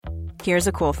Here's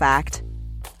a cool fact.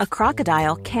 A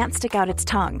crocodile can't stick out its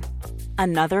tongue.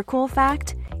 Another cool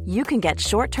fact, you can get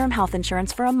short-term health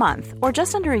insurance for a month or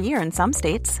just under a year in some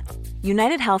states.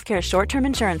 United Healthcare short-term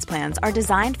insurance plans are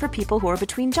designed for people who are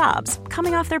between jobs,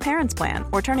 coming off their parents' plan,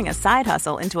 or turning a side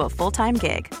hustle into a full-time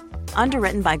gig.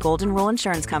 Underwritten by Golden Rule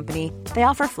Insurance Company, they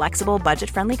offer flexible,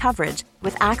 budget-friendly coverage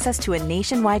with access to a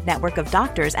nationwide network of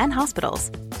doctors and hospitals.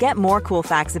 Get more cool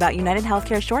facts about United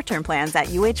Healthcare short-term plans at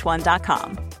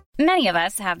uh1.com. Many of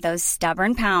us have those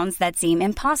stubborn pounds that seem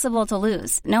impossible to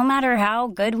lose, no matter how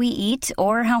good we eat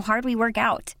or how hard we work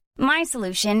out. My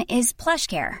solution is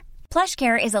PlushCare.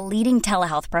 PlushCare is a leading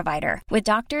telehealth provider with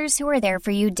doctors who are there for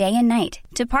you day and night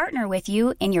to partner with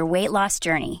you in your weight loss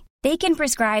journey. They can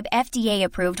prescribe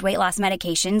FDA-approved weight loss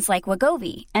medications like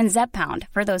Wegovy and Zepbound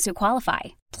for those who qualify.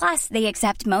 Plus, they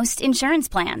accept most insurance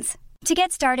plans. To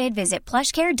get started, visit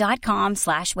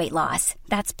plushcare.com/weightloss.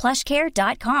 That's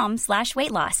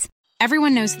plushcare.com/weightloss.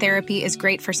 Everyone knows therapy is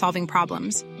great for solving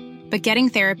problems, but getting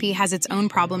therapy has its own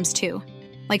problems too,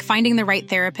 like finding the right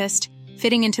therapist,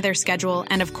 fitting into their schedule,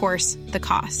 and of course, the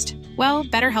cost. Well,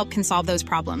 BetterHelp can solve those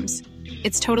problems.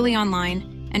 It's totally online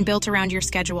and built around your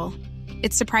schedule.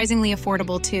 It's surprisingly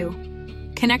affordable too.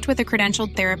 Connect with a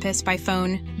credentialed therapist by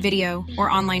phone, video,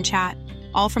 or online chat,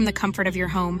 all from the comfort of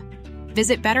your home.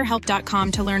 Visit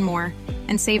BetterHelp.com to learn more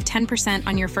and save 10%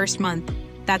 on your first month.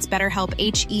 That's BetterHelp,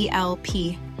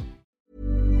 H-E-L-P.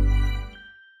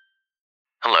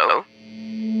 Hello?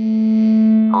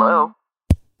 Hello?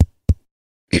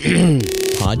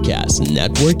 Podcast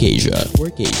Network Asia.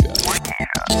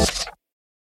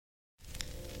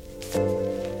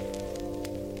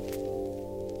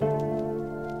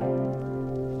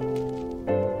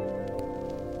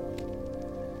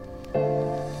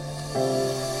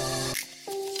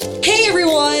 Hey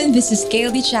everyone, this is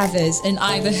Kaylee Chavez and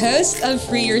I'm the host of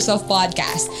Free Yourself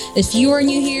Podcast. If you are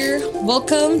new here,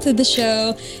 welcome to the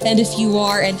show. And if you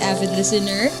are an avid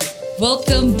listener,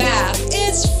 welcome back.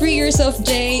 It's Free Yourself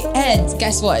Day, and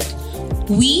guess what?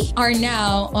 We are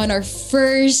now on our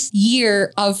first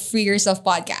year of Free Yourself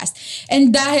Podcast.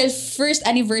 And dahil first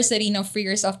anniversary ng Free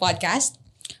Yourself Podcast,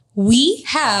 we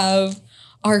have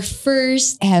our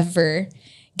first ever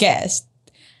guest.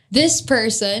 This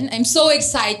person, I'm so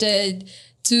excited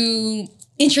to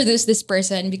introduce this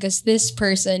person because this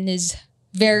person is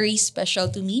very special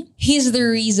to me. He's the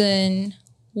reason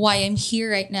why I'm here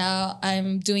right now.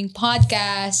 I'm doing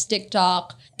podcasts,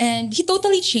 TikTok, and he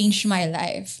totally changed my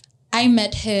life. I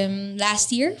met him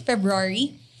last year,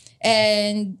 February,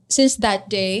 and since that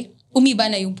day, umiba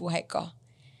na yung buhay ko.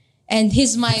 And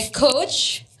he's my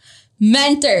coach,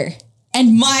 mentor,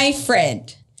 and my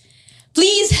friend.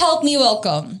 Please help me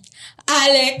welcome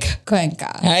Alec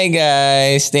Cuenca. Hi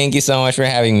guys! Thank you so much for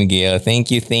having me, Gail. Thank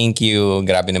you.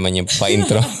 Grabe naman yung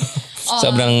pa-intro.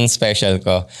 Sobrang special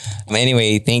ko.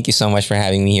 Anyway, thank you so much for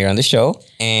having me here on the show.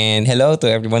 And hello to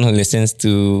everyone who listens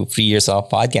to Free Yourself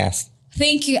Podcast.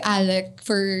 Thank you, Alec,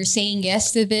 for saying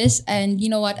yes to this. And you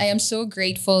know what? I am so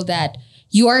grateful that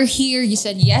you are here. You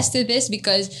said yes to this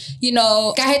because, you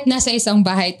know, kahit nasa isang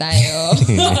bahay tayo.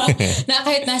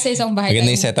 Maganda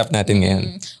yung setup natin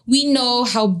ngayon. We know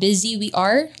how busy we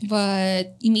are,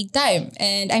 but you make time.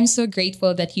 And I'm so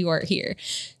grateful that you are here.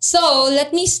 So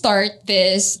let me start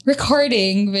this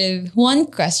recording with one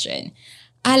question.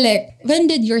 Alec, when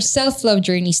did your self-love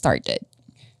journey started?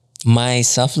 My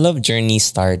self-love journey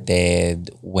started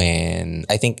when,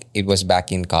 I think it was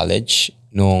back in college,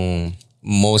 nung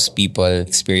most people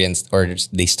experience or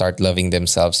they start loving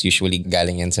themselves, usually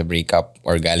galing yan sa breakup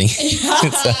or galing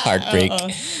sa heartbreak.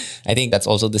 I think that's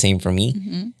also the same for me.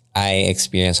 Mm-hmm. I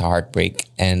experienced a heartbreak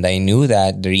and I knew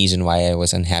that the reason why I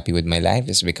was unhappy with my life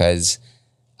is because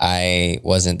I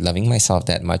wasn't loving myself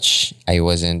that much. I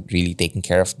wasn't really taking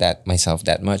care of myself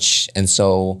that much. And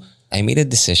so I made a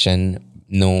decision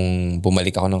nung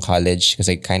bumalik ako ng college because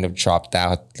I kind of dropped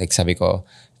out. Like sabi ko,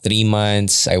 3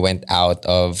 months, I went out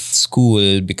of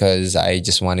school because I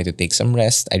just wanted to take some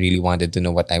rest. I really wanted to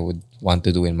know what I would want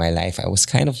to do in my life. I was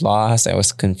kind of lost. I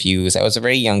was confused. I was a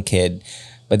very young kid.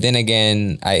 But then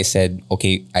again, I said,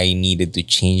 okay, I needed to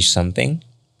change something.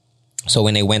 So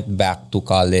when I went back to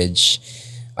college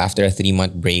after a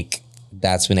 3-month break,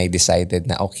 that's when I decided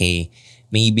na, okay,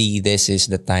 maybe this is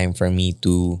the time for me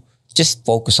to just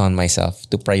focus on myself,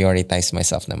 to prioritize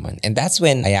myself naman. And that's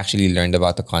when I actually learned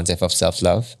about the concept of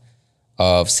self-love,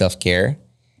 of self-care.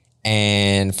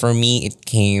 And for me, it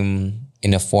came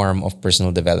in a form of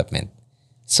personal development.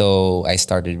 So I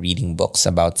started reading books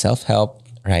about self-help,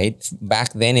 right?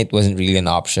 Back then, it wasn't really an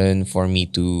option for me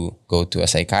to go to a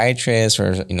psychiatrist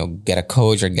or, get a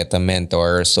coach or get a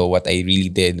mentor. So what I really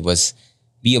did was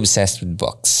be obsessed with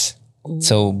books.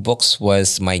 So books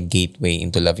was my gateway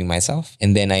into loving myself.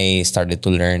 And then I started to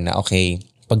learn na, okay,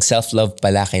 pag self-love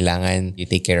pala, kailangan you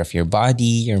take care of your body,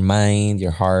 your mind,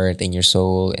 your heart, and your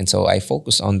soul. And so I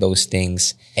focus on those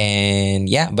things. And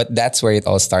yeah, but that's where it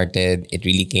all started. It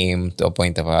really came to a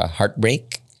point of a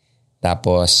heartbreak.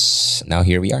 Tapos, now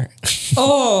here we are.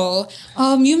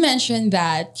 You mentioned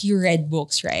that you read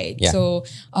books, right? Yeah. So,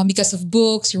 because of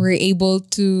books, you were able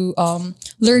to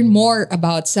learn more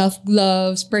about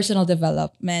self-love, personal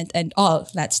development, and all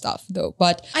that stuff, though.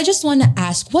 But I just want to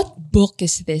ask, what book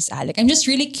is this, Alec? I'm just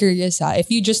really curious,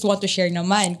 if you just want to share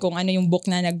naman kung ano yung book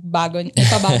na nagpabago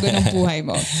ng buhay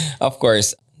mo. Of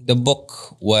course, the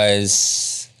book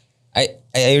was...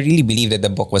 I really believe that the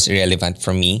book was irrelevant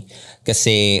for me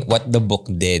kasi what the book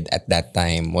did at that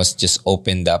time was just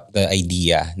opened up the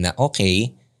idea na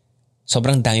okay,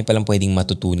 sobrang dami palang pwedeng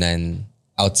matutunan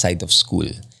outside of school,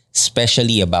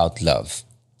 especially about love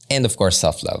and of course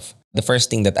self-love. The first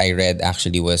thing that I read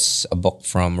actually was a book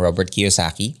from Robert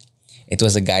Kiyosaki. It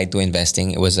was a guide to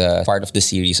investing. It was a part of the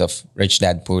series of Rich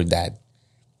Dad, Poor Dad.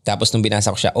 Tapos nung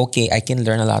binasa ko siya, okay, I can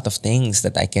learn a lot of things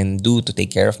that I can do to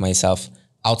take care of myself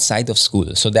outside of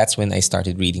school. So that's when I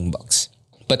started reading books.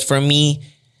 But for me,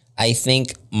 I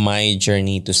think my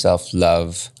journey to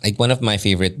self-love, like one of my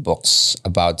favorite books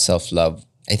about self-love,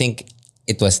 I think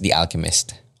it was The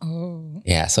Alchemist. Oh.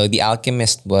 Yeah, so The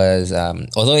Alchemist was,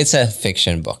 although it's a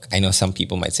fiction book, I know some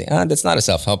people might say, that's not a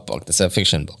self-help book, that's a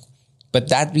fiction book. But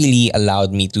that really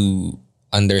allowed me to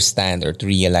understand or to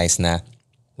realize na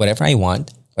whatever I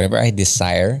want, whatever I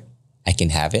desire, I can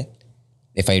have it.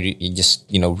 If I just,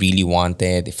 really want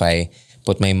it, if I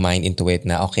put my mind into it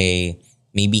na, okay,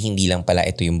 maybe hindi lang pala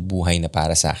ito yung buhay na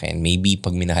para sa akin. Maybe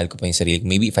pag minahal ko pa yung sarili ko,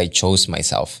 maybe if I chose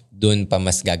myself, dun pa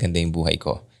mas gaganda yung buhay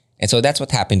ko. And so that's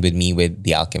what happened with me with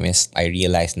The Alchemist. I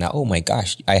realized na, oh my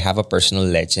gosh, I have a personal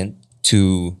legend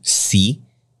to see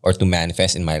or to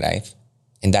manifest in my life.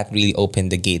 And that really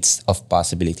opened the gates of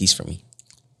possibilities for me.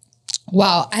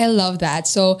 Wow, I love that.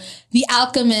 So, The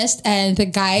Alchemist and the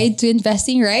Guide to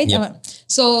Investing, right? Yep.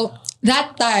 So,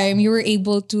 that time, you were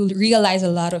able to realize a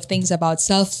lot of things about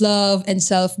self-love and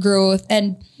self-growth.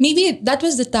 And maybe that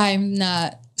was the time na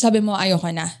sabi mo,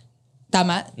 ayoko na.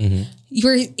 Tama? Mm-hmm. You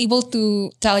were able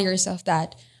to tell yourself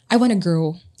that, I want to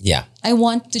grow. Yeah. I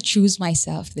want to choose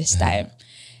myself this time.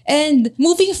 And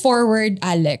moving forward,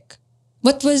 Alec,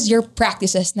 what was your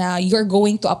practices now? You're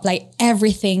going to apply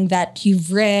everything that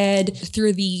you've read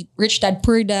through the Rich Dad,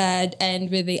 Poor Dad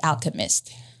and with The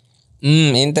Alchemist.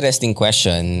 Interesting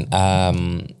question.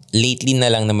 Lately na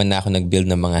lang naman na ako nag-build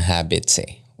ng mga habits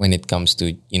when it comes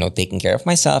to, taking care of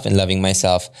myself and loving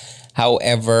myself.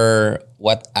 However,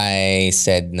 what I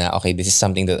said na, okay, this is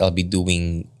something that I'll be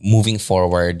doing moving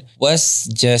forward was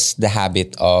just the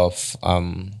habit of,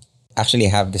 actually I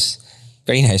have this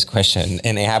very nice question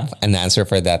and I have an answer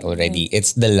for that already.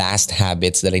 It's the last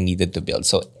habits that I needed to build.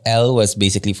 So L was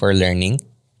basically for learning.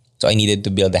 So I needed to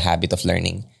build the habit of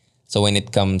learning. So when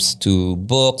it comes to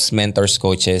books, mentors,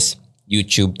 coaches,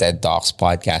 YouTube, TED Talks,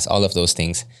 podcasts, all of those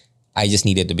things, I just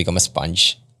needed to become a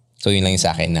sponge. So yun lang yung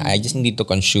sa akin na I just needed to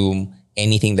consume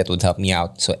anything that would help me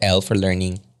out. So L for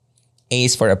learning. A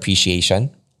is for appreciation.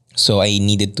 So I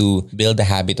needed to build the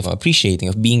habit of appreciating,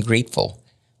 of being grateful.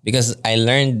 Because I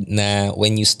learned na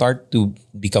when you start to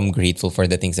become grateful for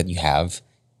the things that you have,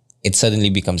 it suddenly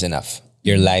becomes enough.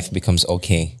 Your life becomes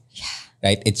okay. Yeah.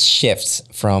 Right? It shifts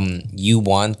from you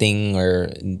wanting or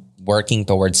working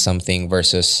towards something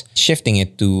versus shifting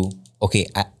it to, okay,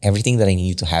 everything that I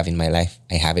need to have in my life,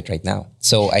 I have it right now.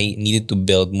 So I needed to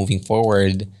build moving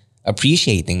forward,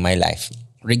 appreciating my life.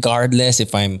 Regardless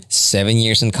if I'm 7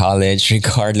 years in college,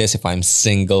 regardless if I'm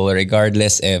single,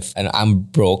 regardless if I'm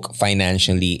broke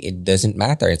financially, it doesn't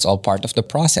matter. It's all part of the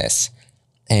process.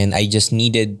 And I just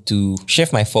needed to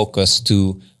shift my focus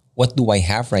to what do I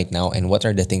have right now and what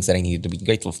are the things that I needed to be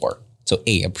grateful for. So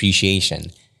A,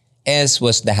 appreciation. S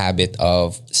was the habit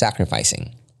of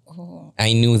sacrificing. Oh.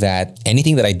 I knew that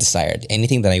anything that I desired,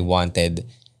 anything that I wanted,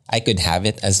 I could have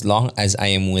it as long as I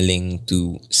am willing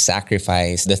to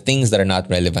sacrifice the things that are not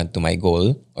relevant to my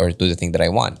goal or to the thing that I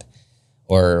want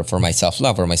or for my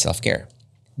self-love or my self-care.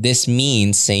 This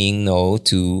means saying no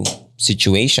to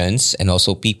situations and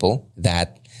also people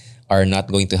that are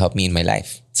not going to help me in my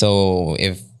life. So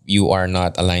if you are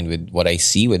not aligned with what I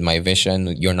see, with my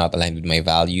vision, you're not aligned with my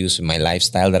values, with my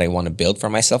lifestyle that I want to build for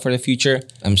myself for the future,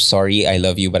 I'm sorry, I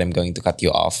love you, but I'm going to cut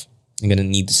you off. I'm going to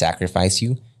need to sacrifice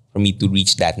you for me to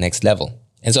reach that next level.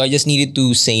 And so I just needed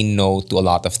to say no to a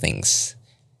lot of things.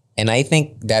 And I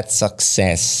think that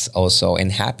success also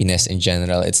and happiness in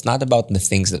general, it's not about the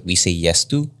things that we say yes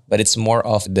to, but it's more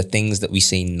of the things that we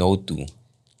say no to.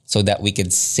 so that we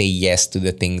could say yes to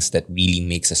the things that really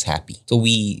makes us happy. So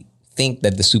we think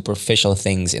that the superficial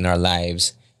things in our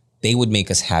lives, they would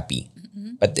make us happy.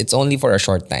 But it's only for a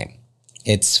short time.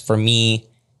 It's for me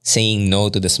saying no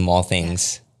to the small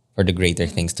things for the greater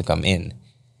things to come in.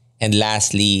 And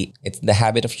lastly, it's the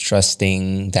habit of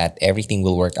trusting that everything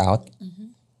will work out.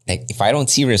 Like if I don't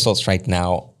see results right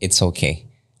now, it's okay.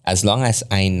 As long as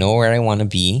I know where I want to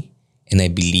be and I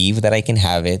believe that I can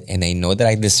have it and I know that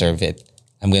I deserve it,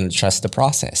 I'm going to trust the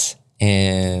process.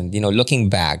 And, looking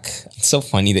back, it's so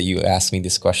funny that you asked me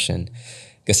this question.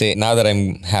 Because now that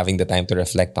I'm having the time to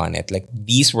reflect on it, like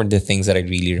these were the things that I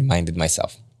really reminded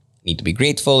myself. I need to be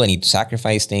grateful. I need to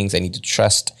sacrifice things. I need to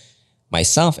trust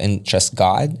myself and trust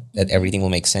God that everything will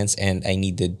make sense. And I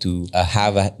needed to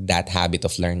have that habit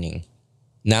of learning.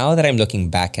 Now that I'm looking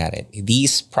back at it,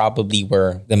 these probably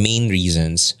were the main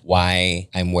reasons why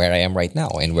I'm where I am right now.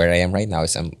 And where I am right now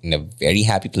is I'm in a very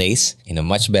happy place, in a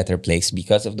much better place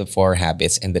because of the 4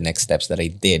 habits and the next steps that I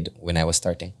did when I was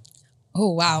starting.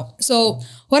 Oh, wow. So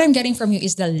what I'm getting from you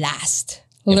is the last.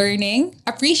 Learning,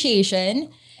 appreciation,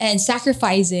 and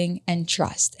sacrificing and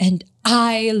trust. And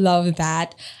I love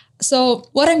that. So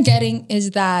what I'm getting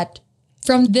is that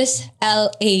from this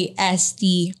LAST,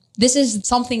 this is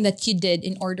something that you did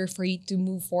in order for you to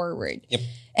move forward. Yep.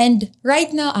 And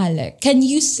right now, Alec, can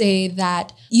you say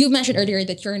that you mentioned earlier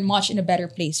that you're much in a better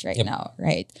place right now,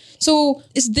 right? So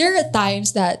is there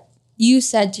times that you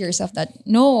said to yourself that,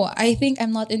 no, I think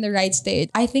I'm not in the right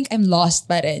state. I think I'm lost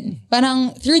pa rin.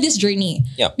 Parang through this journey.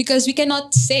 Yep. Because we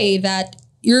cannot say that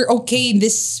you're okay in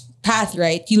this path,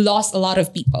 right? You lost a lot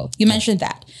of people. You mentioned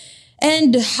that.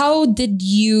 And how did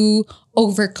you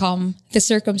overcome the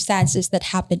circumstances that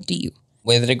happened to you?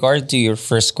 With regard to your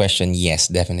first question, yes,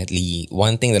 definitely.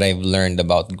 One thing that I've learned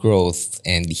about growth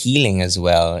and healing as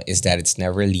well is that it's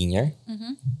never linear,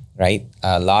 right?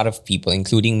 A lot of people,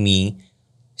 including me,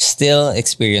 still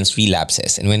experience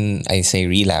relapses. And when I say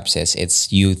relapses,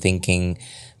 it's you thinking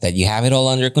that you have it all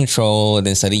under control,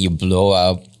 then suddenly you blow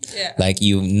up. Yeah. Like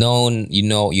you're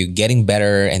getting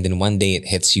better, and then one day it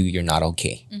hits you, you're not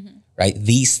okay. Right?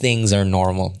 These things are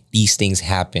normal. These things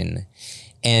happen.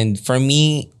 And for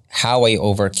me, how I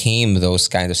overcame those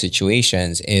kind of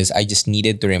situations is I just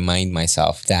needed to remind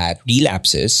myself that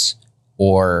relapses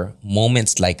or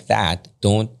moments like that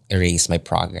don't erase my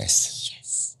progress.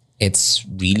 Yes. It's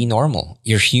really normal.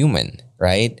 You're human,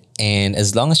 right? And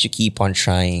as long as you keep on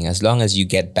trying, as long as you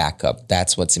get back up,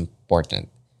 that's what's important,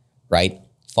 right?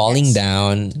 Falling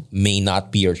down may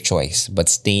not be your choice, but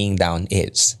staying down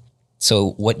is.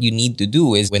 So what you need to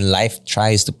do is when life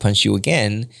tries to punch you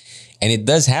again, and it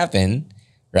does happen,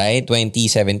 right?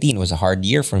 2017 was a hard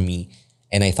year for me.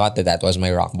 And I thought that was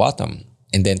my rock bottom.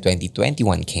 And then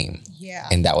 2021 came. Yeah.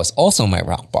 And that was also my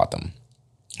rock bottom,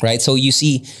 right? So you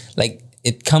see, like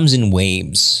it comes in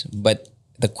waves. But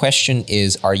the question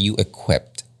is, are you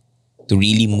equipped to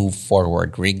really move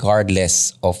forward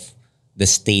regardless of the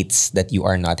states that you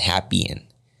are not happy in?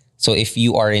 So if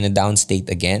you are in a down state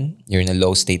again, you're in a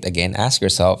low state again, ask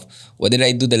yourself, what did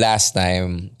I do the last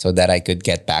time so that I could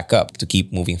get back up to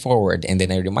keep moving forward? And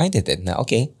then I reminded it, now,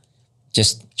 okay,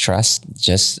 just trust,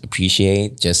 just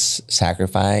appreciate, just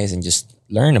sacrifice, and just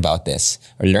learn about this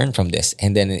or learn from this.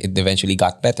 And then it eventually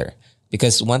got better.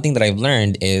 Because one thing that I've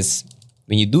learned is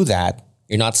when you do that,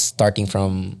 you're not starting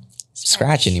from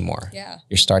scratch anymore. Yeah.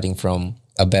 You're starting from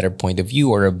a better point of view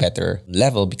or a better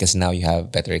level because now you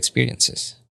have better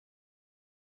experiences.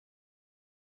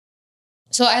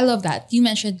 So I love that. You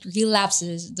mentioned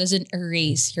relapses doesn't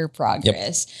erase your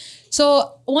progress. Yep.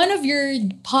 So one of your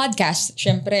podcasts,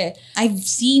 syempre, I've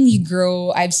seen you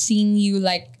grow. I've seen you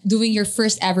like doing your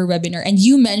first ever webinar. And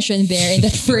you mentioned there in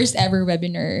that first ever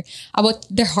webinar about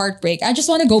the heartbreak. I just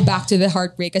want to go back to the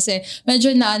heartbreak kasi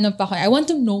medyo naano pa ko. I want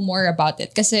to know more about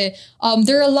it kasi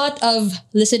there are a lot of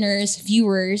listeners,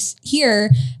 viewers here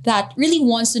that really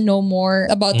wants to know more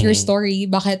about your story.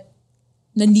 Bakit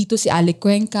nandito si Alec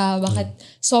Cuenca? Bakit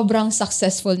sobrang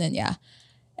successful na niya?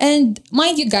 And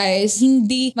mind you guys,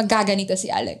 hindi magaganito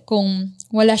si Alec kung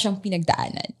wala siyang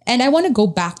pinagdaanan. And I want to go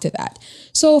back to that.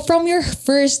 So from your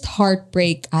first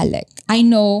heartbreak, Alec, I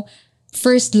know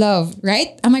first love,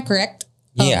 right? Am I correct?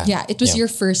 Yeah. It was your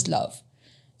first love.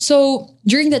 So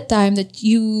during that time that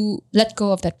you let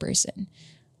go of that person,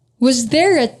 was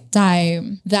there a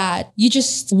time that you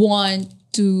just want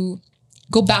to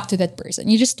go back to that person?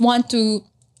 You just want to,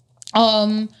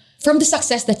 from the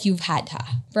success that you've had,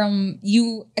 from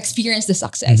you experience the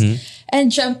success.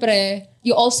 And syempre,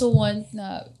 you also want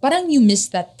na, parang you miss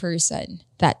that person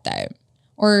that time.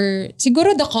 Or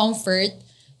siguro the comfort.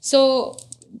 So,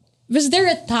 was there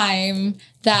a time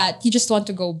that you just want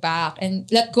to go back and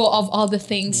let go of all the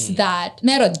things that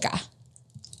meron ka?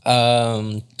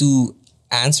 To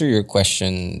answer your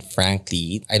question,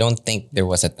 frankly, I don't think there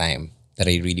was a time that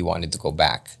I really wanted to go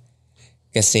back.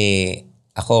 Kasi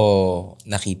ako,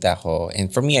 nakita ko,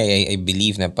 and for me, I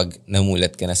believe na pag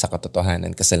namulat ka na sa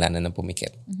katotohanan, kasalanan ng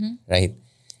pumikit. Right?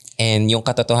 And yung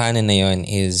katotohanan na yun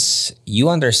is you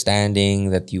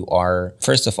understanding that you are,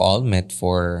 first of all, meant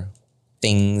for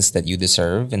things that you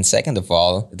deserve. And second of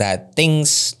all, that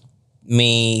things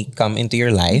may come into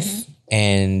your life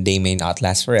and they may not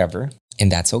last forever.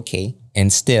 And that's okay.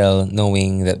 And still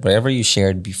knowing that whatever you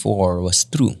shared before was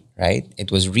true, right?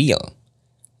 It was real.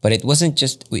 But it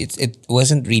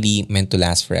wasn't really meant to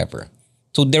last forever.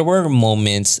 So there were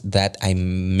moments that I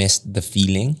missed the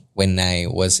feeling when I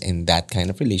was in that kind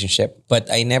of relationship.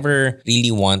 But I never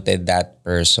really wanted that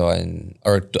person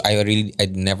I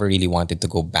never really wanted to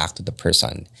go back to the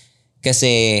person.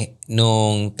 Kasi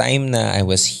nung time na I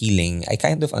was healing, I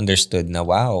kind of understood na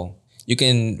wow, you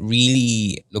can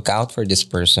really look out for this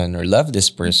person or love this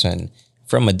person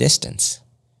from a distance.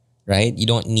 Right? You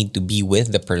don't need to be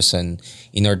with the person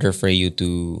in order for you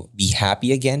to be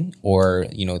happy again or,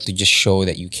 to just show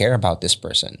that you care about this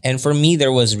person. And for me,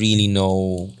 there was really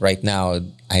right now,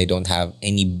 I don't have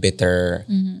any bitter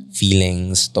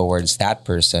feelings towards that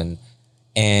person.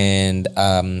 And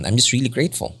I'm just really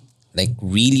grateful. Like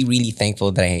really, really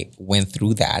thankful that I went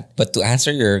through that. But to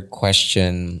answer your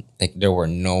question, like there were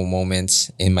no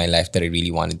moments in my life that I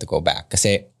really wanted to go back.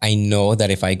 Kasi I know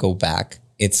that if I go back,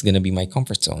 it's going to be my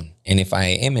comfort zone. And if I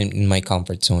am in my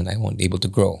comfort zone, I won't be able to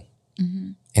grow.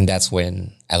 And that's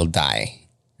when I'll die,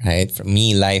 right? For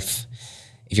me, life,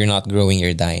 if you're not growing,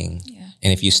 you're dying. Yeah.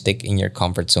 And if you stick in your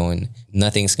comfort zone,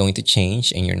 nothing's going to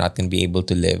change and you're not going to be able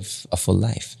to live a full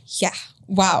life. Yeah.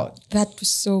 Wow. That was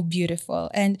so beautiful.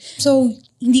 And so,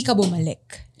 hindi ka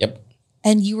bumalik. Yep.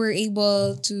 And you were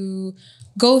able to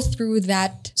go through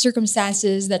that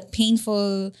circumstances, that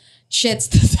painful shits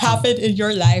that happened in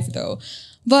your life though.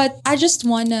 But I just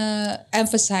want to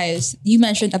emphasize, you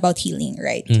mentioned about healing,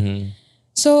 right?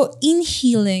 So in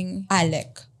healing,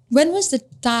 Alec, when was the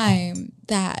time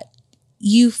that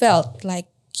you felt like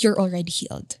you're already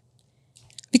healed?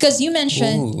 Because you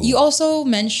also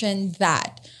mentioned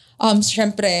that,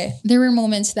 syempre, there were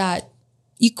moments that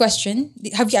you question.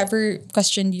 Have you ever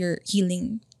questioned your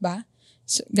healing ba?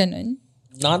 So, ganun?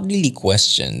 Not really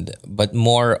questioned, but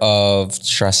more of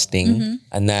trusting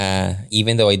na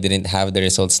even though I didn't have the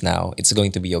results now, it's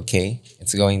going to be okay.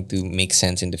 It's going to make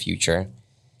sense in the future.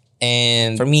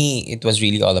 And for me, it was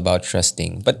really all about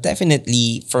trusting. But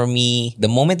definitely for me, the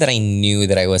moment that I knew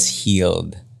that I was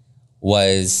healed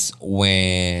was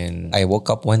when I woke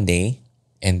up one day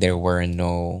and there were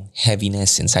no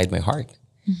heaviness inside my heart.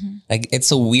 Like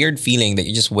it's a weird feeling that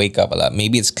you just wake up a lot.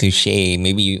 Maybe it's cliche.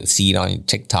 Maybe you see it on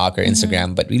TikTok or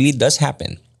Instagram, but really it does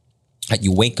happen. Like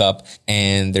you wake up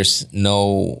and there's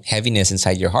no heaviness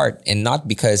inside your heart. And not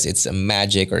because it's a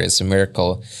magic or it's a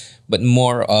miracle, but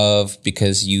more of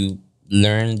because you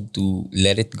learn to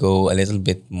let it go a little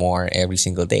bit more every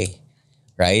single day.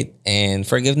 Right? And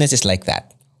forgiveness is like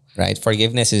that. Right?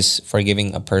 Forgiveness is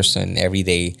forgiving a person every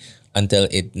day until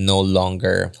it no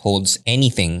longer holds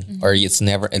anything or it's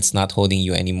not holding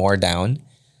you anymore down.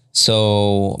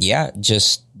 So yeah,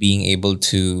 just being able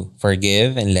to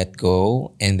forgive and let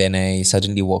go. And then I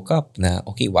suddenly woke up na,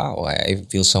 okay, wow, I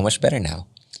feel so much better now.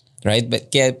 Right? But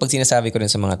kaya pag sinasabi ko rin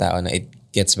sa mga tao na it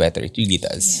gets better, it really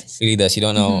does. Yes. It really does. You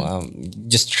don't know,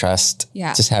 just trust.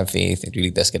 Yeah. Just have faith. It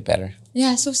really does get better.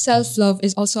 Yeah, so self-love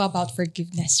is also about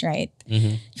forgiveness, right?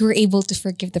 You were able to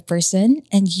forgive the person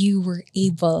and you were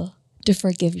able to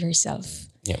forgive yourself.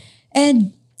 Yeah.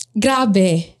 And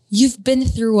grabe, you've been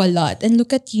through a lot. And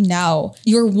look at you now.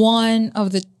 You're one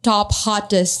of the top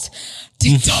hottest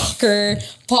TikToker,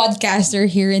 podcaster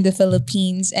here in the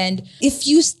Philippines. And if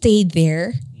you stayed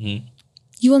there,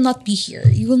 you will not be here.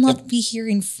 You will not be here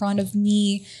in front of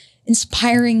me,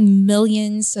 inspiring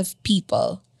millions of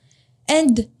people.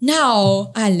 And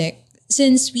now, Alec,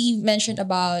 since we mentioned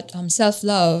about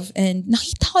self-love, and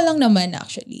nakita ko lang naman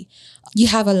actually, you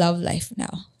have a love life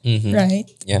now, right?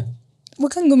 Yeah.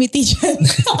 Huwag kang gumiti dyan.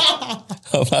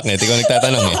 Oh, bakit? Ikaw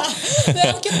nagtatanong eh.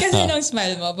 Ang cute kasi ng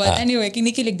smile mo. But anyway,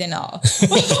 kinikilig din ako.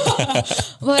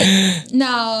 But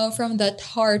now, from that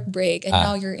heartbreak, and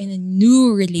now you're in a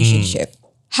new relationship,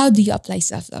 how do you apply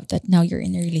self-love that now you're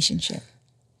in a relationship?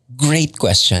 Great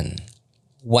question.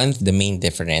 One, the main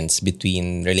difference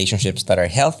between relationships that are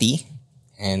healthy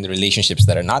and relationships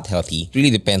that are not healthy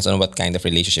really depends on what kind of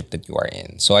relationship that you are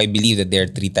in. So I believe that there are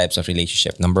three types of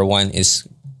relationship. Number one is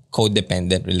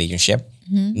codependent relationship,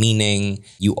 meaning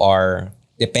you are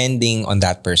depending on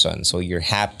that person. So you're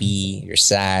happy, you're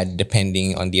sad,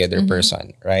 depending on the other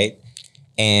person, right?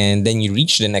 And then you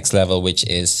reach the next level, which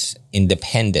is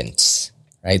independence,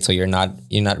 right? So you're not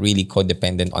really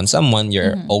codependent on someone.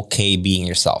 You're okay being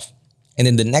yourself. And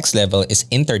then the next level is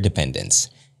interdependence.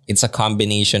 It's a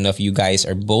combination of you guys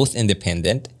are both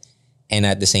independent, and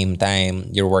at the same time,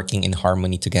 you're working in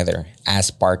harmony together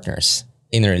as partners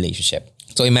in a relationship.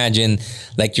 So imagine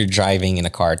like you're driving in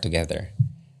a car together,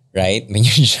 right? When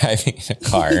you're driving in a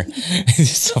car,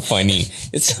 it's so funny.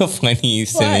 It's so funny,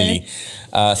 simile.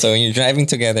 So when you're driving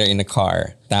together in a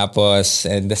car, tapos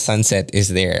the sunset is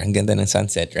there. Ang ganda ng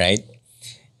sunset, right?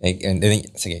 Like, and then,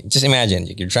 sige, just imagine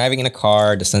you're driving in a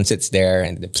car, the sunset's there,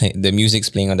 and the music's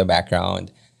playing on the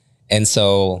background. And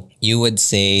so you would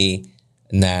say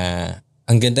na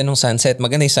ang ganda ng sunset,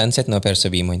 maganda yung sunset, no? Pero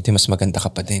sabihin mo, hindi, mas maganda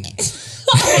ka pa din.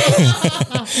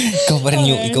 ikaw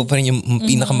pa rin yung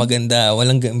pinakamaganda.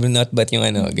 Walang not but yung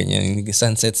ganyan. Yung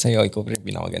sunset sa'yo, ikaw pa rin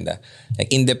pinakamaganda.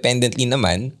 Like, independently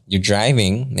naman, you're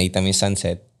driving, nakita mo yung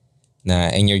sunset,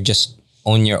 and you're just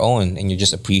on your own, and you're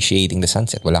just appreciating the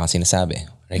sunset. Wala kang sinasabi.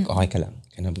 Like, okay ka lang.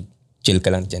 Chill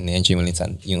ka lang dyan. Enjoy mo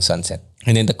yung sunset.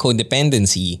 And then the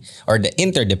codependency, or the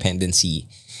interdependency,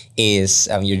 is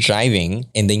you're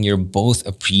driving and then you're both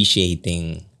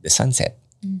appreciating the sunset.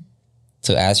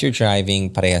 So as you're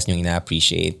driving, parehas nyo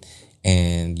ina-appreciate,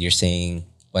 and you're saying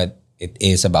what it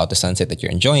is about the sunset that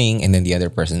you're enjoying, and then the other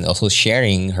person is also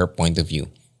sharing her point of view.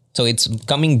 So it's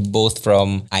coming both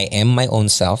from I am my own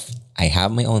self, I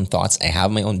have my own thoughts, I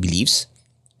have my own beliefs,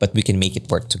 but we can make it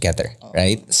work together,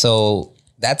 right? So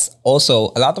that's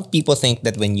also, a lot of people think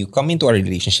that when you come into a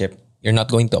relationship, you're not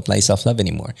going to apply self-love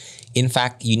anymore. In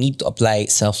fact, you need to apply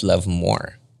self-love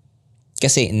more.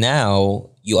 Kasi now,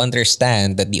 you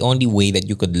understand that the only way that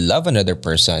you could love another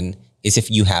person is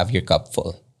if you have your cup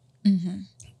full.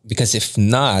 Because if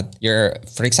not,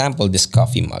 for example, this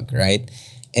coffee mug, right?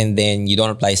 And then you don't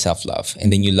apply self-love,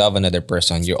 and then you love another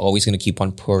person, you're always going to keep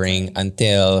on pouring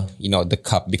until, the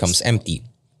cup becomes empty.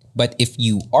 But if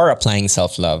you are applying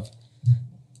self-love,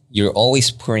 you're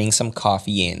always pouring some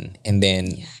coffee in, and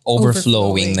then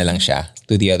overflowing na lang siya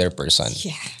to the other person.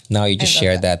 Yeah. Now you just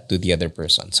share that to the other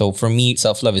person. So for me,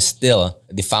 self-love is still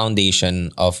the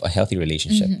foundation of a healthy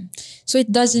relationship. So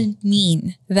it doesn't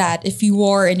mean that if you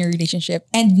are in a relationship,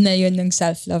 end na yun ng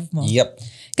self-love mo. Yep.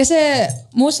 Kasi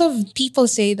most of people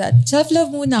say that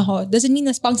self-love muna ako doesn't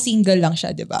mean na pang single lang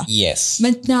siya, di ba? Yes.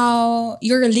 But now,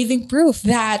 you're a living proof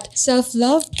that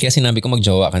self-love... Kaya sinabi ko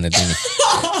magjowa ka na din.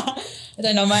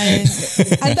 Ito naman.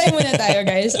 Antay muna tayo,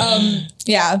 guys.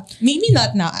 Yeah. Maybe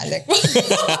not now, Alec.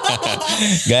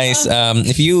 Guys,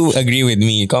 if you agree with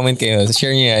me, comment kayo.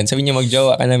 Share nyo yan. Sabi nyo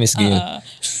magjowa ka na, Miss Gail.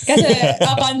 Kasi,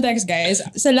 context, guys.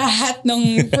 Sa lahat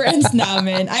ng friends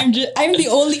namin, I'm the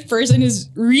only person who's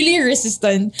really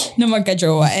resistant na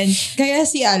magka-jowa. And kaya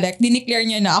si Alec, dineclare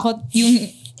niya na ako yung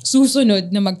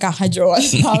susunod na magkaka-jowa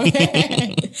sa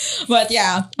amin. But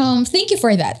yeah, thank you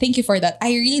for that. Thank you for that.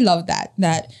 I really love that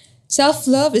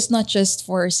self-love is not just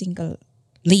for single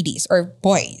ladies or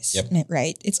boys,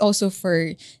 right? It's also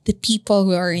for the people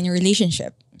who are in a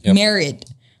relationship, married,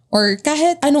 or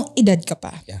kahit anong edad ka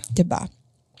pa, diba?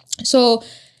 So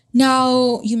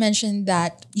now you mentioned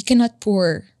that you cannot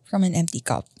pour from an empty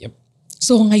cup. Yep.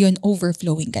 So ngayon,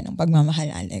 overflowing ka ng pagmamahal,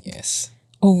 Alec. Yes.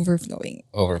 Overflowing.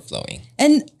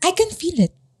 And I can feel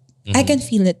it. I can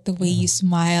feel it. The way you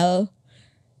smile,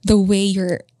 the way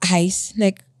your eyes,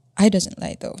 like, eye doesn't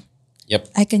lie though. Yep.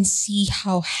 I can see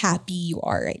how happy you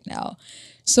are right now.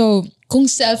 So, kung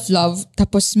self-love,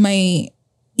 tapos may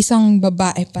isang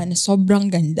babae pa na sobrang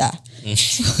ganda.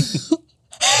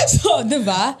 So,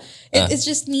 diba? It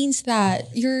just means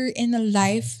that you're in a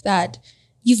life that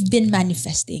you've been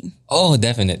manifesting. Oh,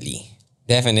 definitely.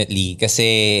 Definitely.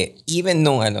 Kasi even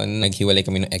nung naghiwalay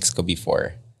kami ng ex ko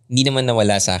before, hindi naman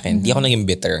nawala sa akin. Hindi ako naging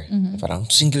bitter. Parang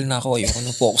single na ako. Ayoko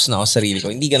na focus na ako sa sarili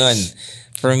ko. Hindi ganun.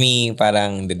 For me,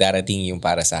 parang darating yung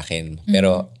para sa akin.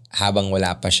 Pero habang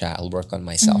wala pa siya, I'll work on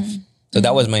myself. So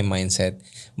that was my mindset.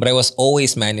 But I was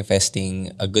always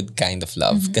manifesting a good kind of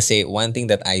love. Kasi one thing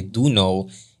that I do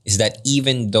know is that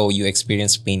even though you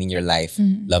experience pain in your life,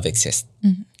 love exists.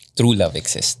 True love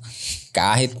exists.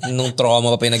 Kahit nung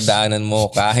trauma pa pinagdaanan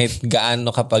mo, kahit gaano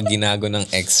kapag ginago ng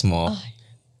ex mo,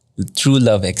 true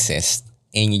love exists.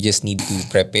 And you just need to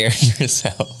prepare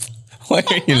yourself. Why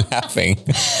are you laughing?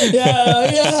 Yeah,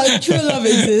 true love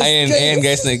exists. Ayan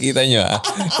guys, nakikita nyo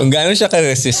kung gaano siya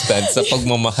ka-resistant sa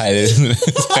pagmamahal.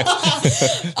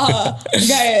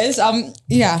 Guys,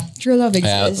 true love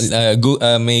exists.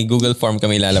 May Google form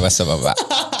kami lalabas sa baba.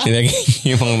 Ilagay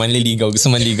yung mga manliligaw,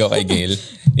 gusto manligaw kay Gail.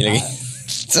 Ilagay.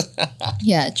 exists.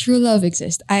 Yeah, true love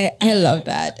exists. I love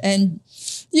that. And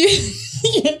you,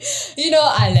 you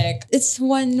know, Alec, it's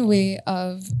one way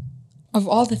of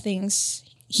all the things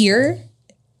here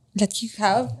that you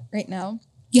have right now.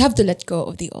 You have to let go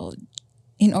of the old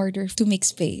in order to make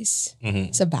space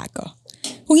sa bago.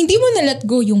 Kung hindi mo na let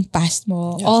go yung past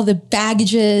mo, all the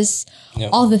baggages,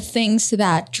 all the things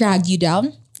that dragged you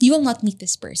down, you will not meet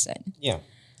this person. Yeah.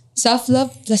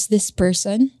 Self-love plus this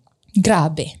person,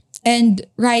 grabe. And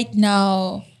right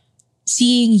now,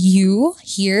 seeing you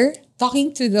here,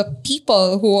 talking to the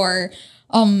people who are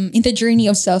in the journey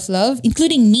of self-love,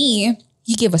 including me,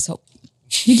 you give us hope.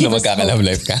 You give us hope.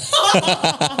 Life ka.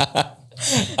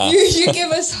 You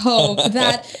give us hope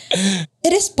that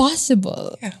it is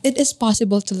possible. Yeah. It is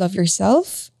possible to love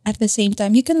yourself. At the same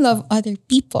time, you can love other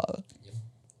people.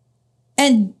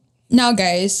 And now,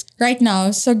 guys, right now,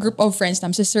 sa group of friends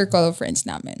namin, sa circle of friends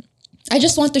namin, I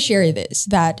just want to share this,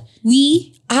 that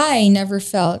I never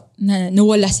felt na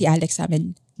nawala si Alex sa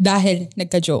amin dahil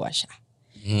nagka-jowa siya.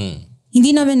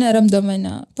 Hindi namin naramdaman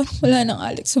na parang wala ng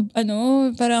Alex. So,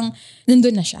 parang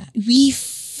nandun na siya. We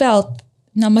felt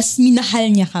na mas minahal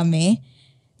niya kami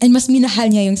and mas minahal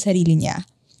niya yung sarili niya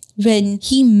when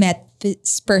he met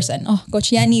this person. Oh,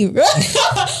 Coach Yanni.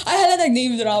 I had a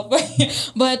name drop.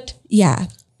 But yeah,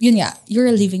 yun nga, you're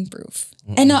a living proof.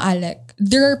 And now, Alec,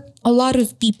 there are a lot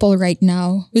of people right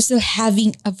now who are still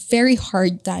having a very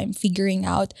hard time figuring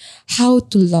out how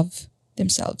to love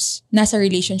themselves. Nasa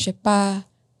relationship pa,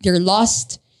 they're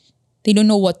lost, they don't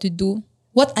know what to do.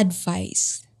 What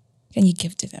advice can you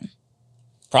give to them?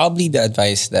 Probably the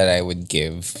advice that I would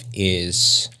give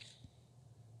is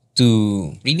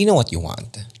to really know what you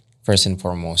want, first and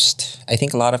foremost. I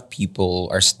think a lot of people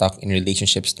are stuck in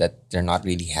relationships that they're not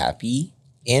really happy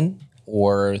in,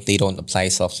 or they don't apply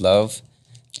self-love.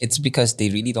 It's because they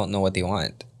really don't know what they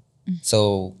want.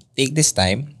 So take this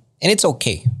time, and it's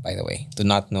okay, by the way, to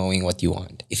not knowing what you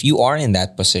want. If you are in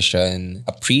that position,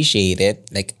 appreciate it,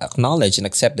 like acknowledge and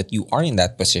accept that you are in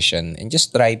that position, and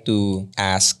just try to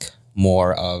ask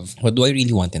more of, what do I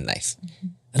really want in life?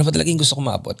 Ano ba talaga yung gusto ko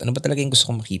maabot? Ano ba talaga yung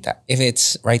gusto ko makita? If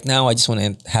it's right now, I just want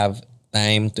to have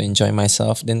time to enjoy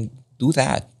myself, then do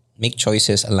that. Make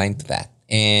choices aligned to that.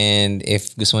 And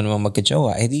if gusto mo naman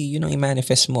magka-jowa, edi,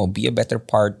 i-manifest mo. Be a better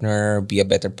partner, be a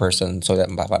better person so that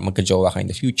magka-jowa ka in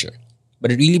the future.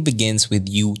 But it really begins with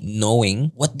you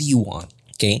knowing what do you want,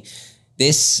 okay?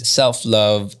 This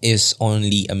self-love is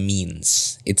only a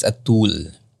means. It's a tool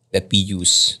that we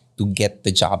use to get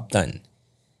the job done.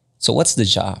 So what's the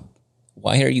job?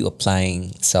 Why are you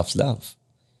applying self-love?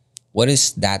 What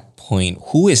is that point?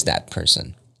 Who is that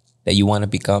person that you want to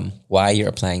become? Why you're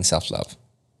applying self-love?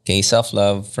 Okay,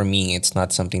 self-love, for me, it's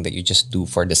not something that you just do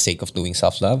for the sake of doing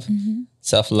self-love.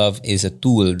 Self-love is a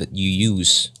tool that you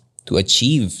use to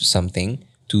achieve something,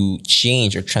 to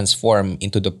change or transform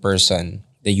into the person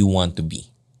that you want to be,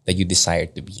 that you desire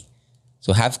to be.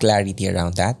 So have clarity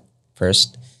around that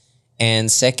first.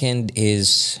 And second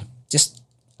is just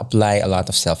apply a lot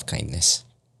of self-kindness.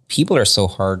 People are so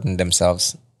hard on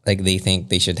themselves. Like they think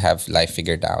they should have life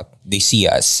figured out. They see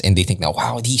us and they think now,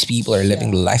 wow, these people are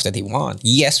living the life that they want.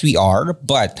 Yes, we are.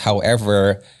 But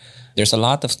however, there's a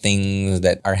lot of things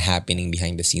that are happening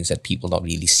behind the scenes that people don't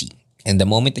really see. And the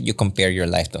moment that you compare your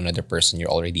life to another person,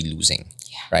 you're already losing,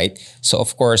 right? So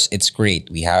of course, it's great.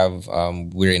 We have,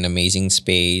 we're in an amazing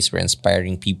space. We're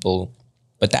inspiring people.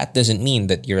 But that doesn't mean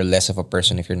that you're less of a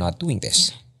person if you're not doing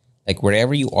this. Like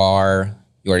wherever you are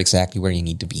exactly where you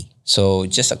need to be. So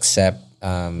just accept,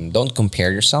 don't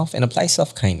compare yourself and apply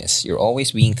self-kindness. You're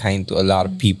always being kind to a lot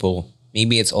of people.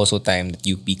 Maybe it's also time that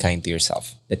you be kind to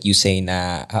yourself. That you say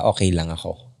na, okay lang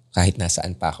ako. Kahit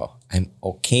nasaan pa ako. I'm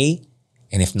okay.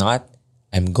 And if not,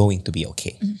 I'm going to be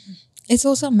okay. It's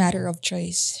also a matter of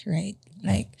choice, right?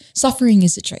 Like suffering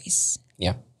is a choice.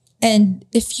 Yeah. And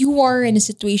if you are in a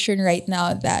situation right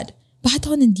now that, bakit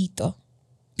ako nandito?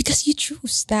 Because you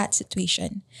choose that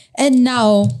situation. And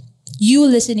now, you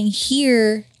listening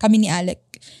here, kami ni Alec,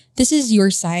 this is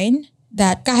your sign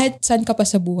that kahit saan ka pa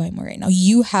sa buhay mo right now,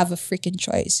 you have a freaking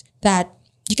choice that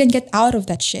you can get out of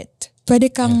that shit.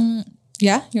 Pwede kang,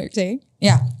 you're saying?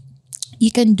 Yeah.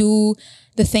 You can do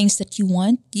the things that you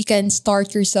want. You can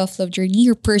start your self-love journey,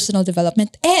 your personal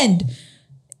development, and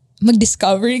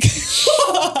mag-discovery.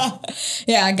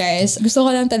 Yeah, guys. Gusto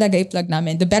ko lang talaga i-plug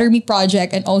namin the Better Me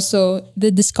Project and also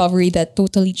the discovery that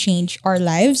totally changed our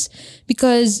lives.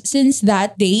 Because since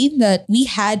that day that we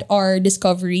had our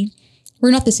discovery,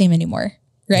 we're not the same anymore.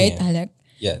 Right, Alec?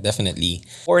 Yeah, definitely.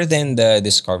 More than the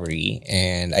discovery,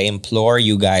 and I implore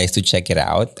you guys to check it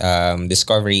out.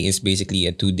 Discovery is basically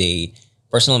a 2-day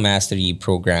personal mastery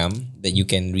program that you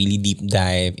can really deep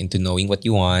dive into knowing what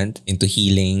you want, into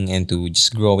healing, and to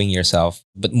just growing yourself.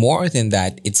 But more than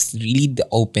that, it's really the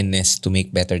openness to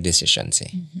make better decisions,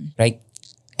 right?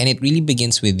 And it really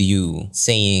begins with you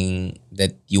saying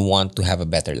that you want to have a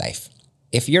better life.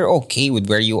 If you're okay with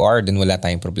where you are, then wala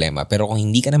tayong problema. Pero kung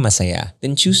hindi ka na masaya,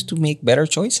 then choose to make better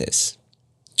choices.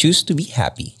 Choose to be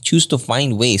happy. Choose to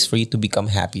find ways for you to become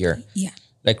happier. Yeah.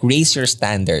 Like, raise your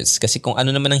standards. Kasi kung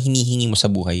ano naman ang hinihingi mo sa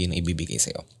buhay, yun ang ibibigay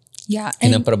sa'yo. Yeah.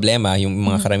 And ang problema, yung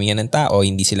mga karamihan ng tao,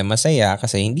 hindi sila masaya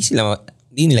kasi hindi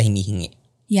nila hinihingi.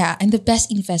 Yeah, and the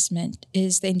best investment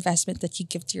is the investment that you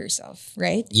give to yourself,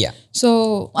 right? Yeah.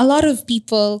 So, a lot of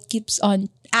people keeps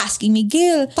on asking me,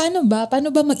 Gail, paano ba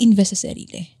mag-invest sa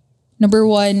sarili? Number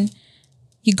one,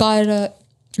 you gotta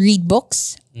read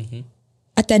books,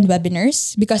 attend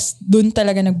webinars, because dun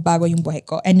talaga nagbago yung buhay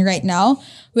ko. And right now,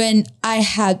 when I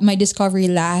had my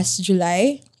discovery last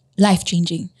July,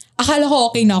 life-changing. Akala ko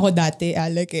okay na ako dati,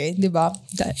 Alec, di ba?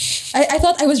 I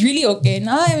thought I was really okay.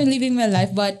 Now I'm living my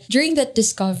life. But during that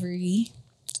discovery,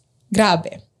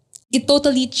 grabe. It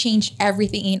totally changed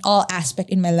everything in all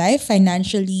aspect in my life.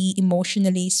 Financially,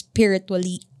 emotionally,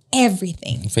 spiritually,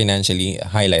 everything. Financially,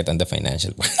 highlight on the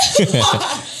financial part.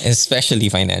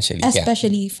 Especially financially.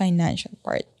 Especially financial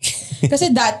part. Kasi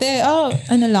dati,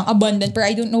 abundant. But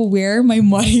I don't know where my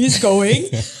money is going.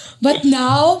 But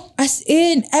now, as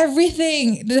in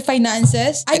everything, the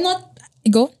finances, I'm not,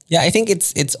 go? Yeah, I think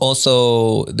it's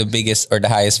also the biggest or the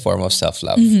highest form of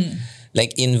self-love.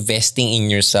 Like investing in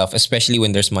yourself, especially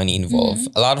when there's money involved.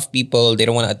 A lot of people, they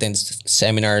don't want to attend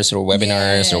seminars or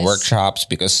webinars or workshops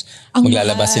because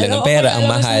maglalabas sila ng pera, ang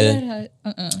mahal.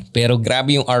 Pero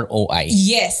grabe yung ROI.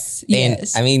 Yes. And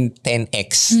I mean,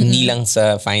 10x. Hindi lang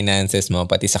sa finances mo,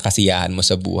 pati sa kasiyahan mo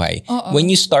sa buhay. When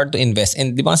you start to invest,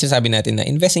 and di ba kasi sabi natin na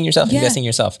invest in yourself, invest in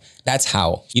yourself. That's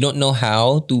how. You don't know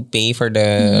how to pay for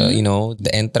the,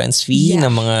 the entrance fee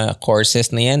ng mga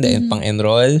courses na yan, the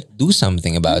pang-enroll. Do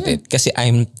something about it. Kasi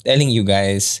I'm telling you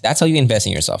guys, that's how you invest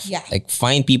in yourself. Yeah. Like,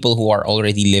 find people who are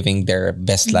already living their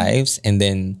best lives and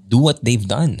then do what they've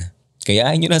done.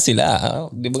 Kaya nyo na sila.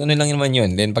 Di ba ganun lang naman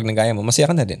yun? Then pag nagaya mo, masaya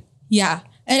ka na din. Yeah.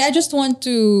 And I just want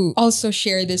to also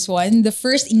share this one. The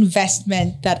first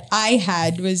investment that I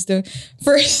had was the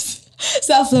first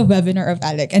self-love webinar of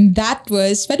Alec. And that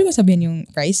was, pwede mo sabihin yung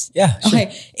price? Yeah, sure.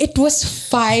 Okay. It was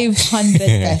 500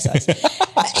 pesos.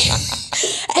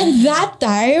 And that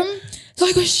time,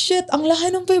 sabi ko, shit, ang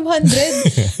laki ng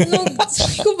 500.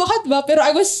 Sabi ko, bakit ba? Pero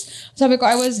I was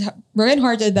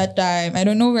broken-hearted that time. I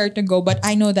don't know where to go, but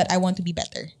I know that I want to be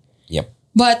better. Yep.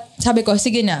 But sabi ko,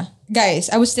 sige na. Guys,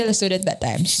 I was still a student that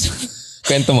time.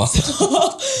 Kwento mo.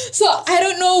 So, I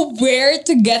don't know where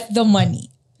to get the money.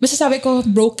 Basta sabi ko,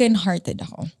 broken-hearted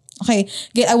ako. Okay,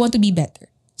 I want to be better.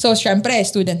 So, syempre,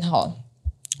 student ako.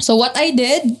 So, what I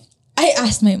did, I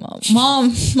asked my mom,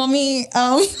 Mommy,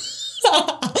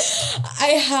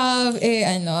 I have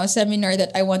a seminar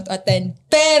that I want to attend,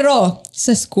 pero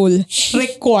sa school,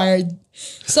 required.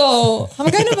 So,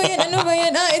 magkano ba yan? Ano ba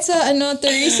yan? It's a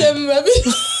tourism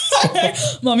webinar.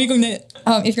 Mommy,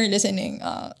 if you're listening,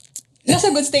 nasa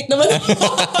good state naman.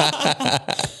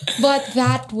 But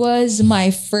that was my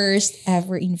first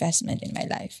ever investment in my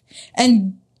life.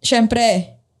 And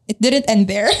syempre, it didn't end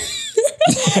there.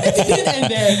 It didn't end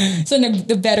there. So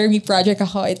the Better Me project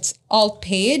ako, it's all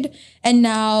paid. And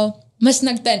now, mas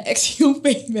nag-10x yung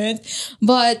payment.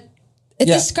 But it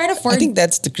is kind of for... I think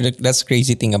that's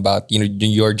crazy thing about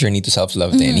your journey to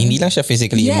self-love din. Hindi lang siya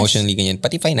physically, emotionally, ganyan.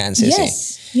 Pati finances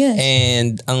Yes.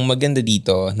 And ang maganda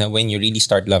dito, na when you really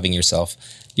start loving yourself,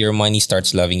 your money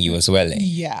starts loving you as well.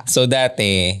 Yeah. So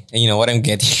dati, what I'm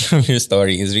getting from your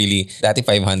story is really, dati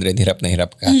 500, hirap na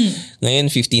hirap ka. Ngayon,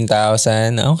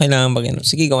 15,000, kailangan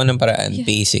sige, gawa ng paraan. Yeah.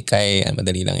 Basic, kaya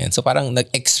madali lang yan. So parang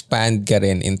nag-expand ka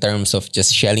rin in terms of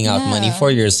just shelling out money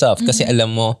for yourself. Kasi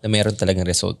alam mo na meron talagang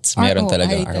results. Meron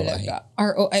talagang ROI.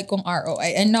 ROI kung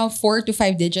ROI. And now, 4 to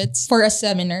 5 digits for a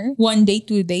seminar, 1 day,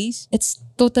 2 days, it's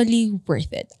totally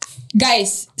worth it.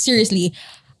 Guys, seriously,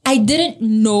 I didn't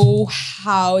know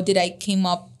how did I came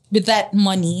up with that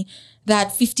money,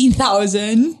 that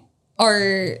 15,000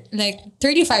 or like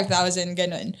 35,000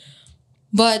 ganun.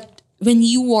 But when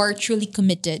you are truly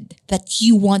committed that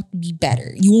you want to be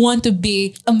better, you want to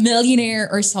be a millionaire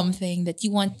or something, that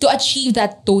you want to achieve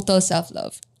that total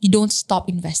self-love, you don't stop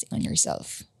investing on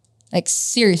yourself. Like,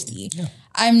 seriously. Yeah.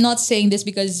 I'm not saying this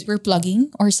because we're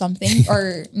plugging or something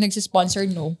or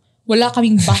nagsisponsor, no. Wala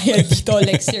kaming bayad dito,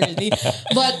 like, seriously.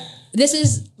 But this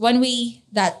is one way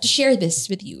that to share this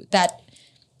with you, that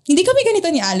hindi kami ganito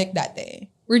ni Alec dati.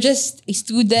 we're just a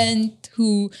student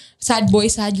who sad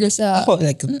boy, sad girl sa... Ako,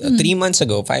 like 3 months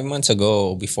ago, 5 months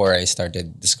ago, before I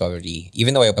started Discovery,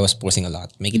 even though I was posting a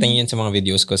lot, makita niyo yun sa mga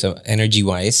videos ko sa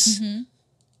energy-wise.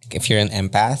 If you're an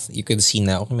empath, you could see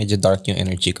na, okay, medyo dark yung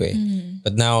energy ko eh.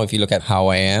 But now, if you look at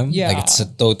how I am, like it's a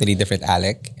totally different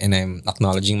Alec, and I'm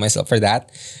acknowledging myself for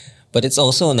that. But it's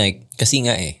also like, kasi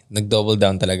nga nag-double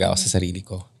down talaga ako sa sarili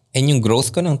ko. And yung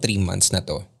growth ko ng 3 months na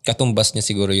to, katumbas niya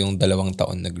siguro yung 2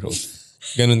 taon na growth.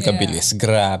 Ganun kabilis.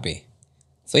 Grabe.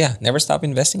 So yeah, never stop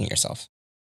investing in yourself.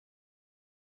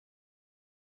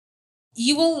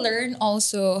 You will learn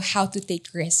also how to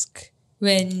take risk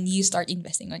when you start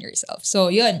investing on yourself. So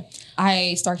yun,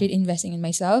 I started investing in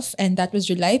myself and that was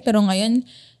July. Pero ngayon,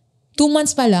 2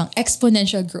 months pa lang,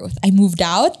 exponential growth. I moved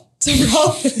out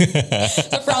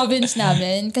sa province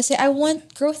namin kasi I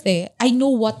want growth eh. I know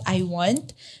what I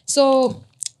want. So,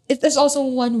 it is also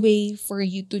one way for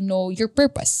you to know your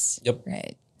purpose. Yep.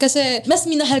 Right? Kasi mas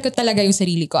minahal ko talaga yung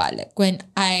sarili ko, Alec, when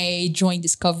I joined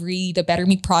Discovery, the Better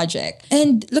Me Project.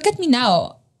 And look at me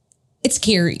now. It's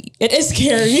scary. It is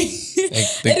scary.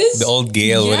 Like the old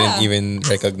Gail wouldn't even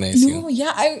recognize you. No,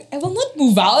 yeah. I will not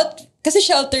move out kasi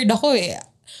sheltered ako eh.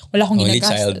 Wala akong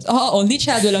ginagastos. Only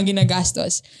child, walang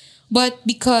ginagastos. But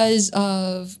because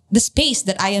of the space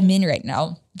that I am in right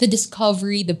now, the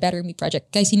Discovery, the Better Me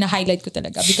Project, guys, hina-highlight ko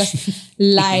talaga because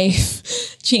life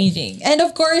changing. And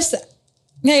of course,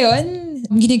 ngayon,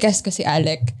 ginigas ko si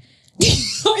Alec.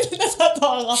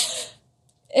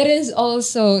 It is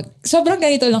also, sobrang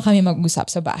ganito lang kami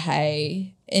mag-usap sa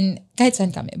bahay. And kahit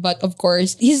saan kami. But of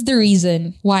course, he's the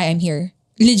reason why I'm here.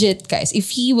 Legit, guys.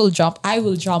 If he will jump, I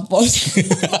will jump also.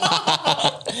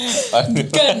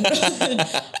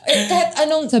 Kahit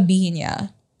anong sabihin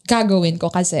niya, gagawin ko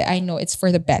kasi I know it's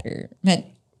for the better.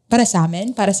 Para sa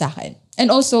amin, para sa akin. And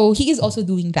also, he is also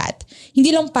doing that. Hindi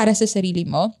lang para sa sarili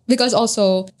mo. Because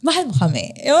also, mahal mo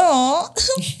kami.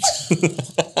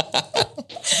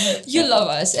 You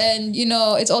love us. And, you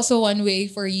know, it's also one way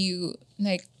for you,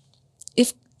 like,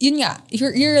 if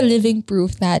you're a living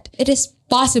proof that it is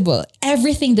possible.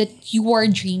 Everything that you are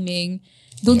dreaming,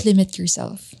 don't limit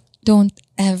yourself. Don't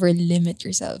ever limit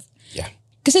yourself. Yeah.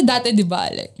 Kasi dati, di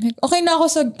ba, like, okay na ako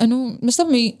sa, basta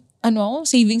may,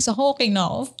 savings ako, okay na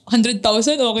ako.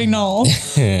 100,000, okay na ako.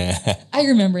 I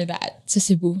remember that sa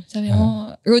Cebu. Sabi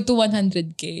ko, road to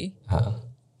 100K.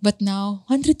 But now,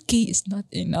 100K is not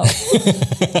enough.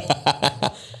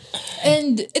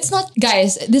 And it's not,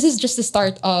 guys, this is just the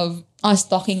start of us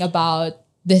talking about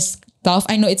this stuff.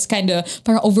 I know it's kind of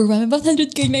parang overwhelming. But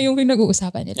 100K na yung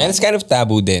pinag-uusapan nila. And it's kind of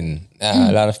taboo din.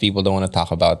 A lot of people don't want to talk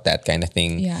about that kind of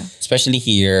thing. Yeah. Especially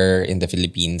here in the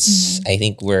Philippines. I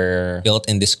think we're built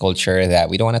in this culture that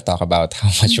we don't want to talk about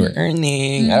how much we're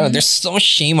earning. I don't know, there's so much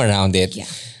shame around it. Yeah.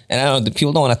 And I know the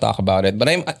people don't want to talk about it, but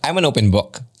I'm an open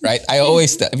book, right? I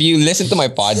always, if you listen to my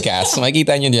podcast,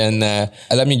 makikita nyo dyan na,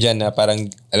 alam nyo dyan na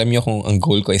parang, alam nyo kung ang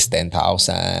goal ko is 10,000,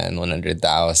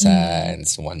 100,000,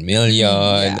 1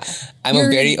 million. I'm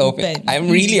You're very open. I'm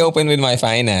really open with my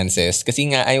finances.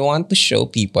 Kasi nga, I want to show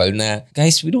people na,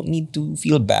 guys, we don't need to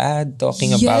feel bad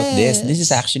talking about this. This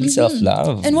is actually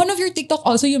self-love. And one of your TikTok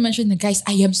also, you mentioned na, guys,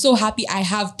 I am so happy I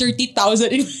have 30,000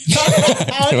 in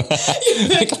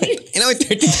my account. You know,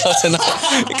 30,000.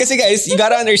 Kasi guys, you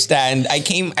gotta understand, I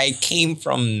came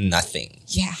from nothing.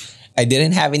 Yeah. I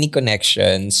didn't have any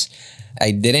connections.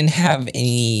 I didn't have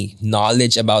any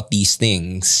knowledge about these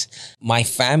things. My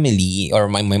family or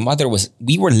my mother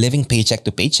we were living paycheck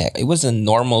to paycheck. It was a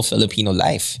normal Filipino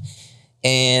life.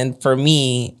 And for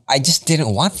me, I just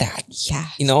didn't want that. Yeah.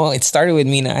 You know, it started with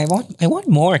me na I want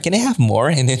more. Can I have more?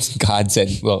 And then God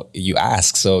said, well, you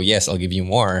ask. So yes, I'll give you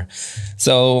more.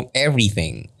 So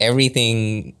everything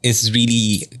is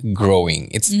really growing.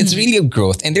 It's really a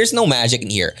growth. And there's no magic in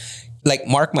here. Like,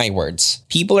 mark my words,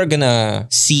 people are gonna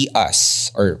see us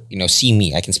or, see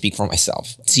me. I can speak for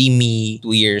myself. See me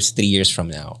 2 years, 3 years from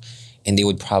now. And they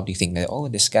would probably think that, oh,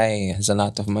 this guy has a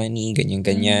lot of money,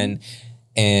 ganyan.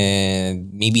 And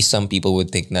maybe some people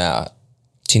would think na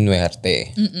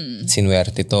sinuwerte.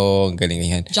 Sinuwerte to, galing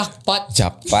yan. Jackpot.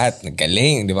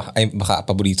 Galing, di ba? Ay, baka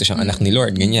paborito siyang anak ni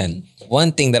Lord, ganyan.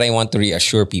 One thing that I want to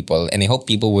reassure people, and I hope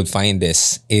people would find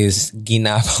this, is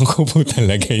ginapang ko po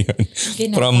talaga yun.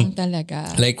 Ginapang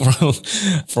talaga. Like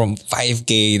from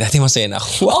 5K, dati masaya na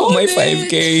ako. Wow, may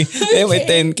 5K, then may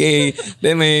 10K,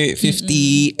 then may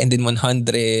 50, and then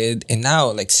 100, and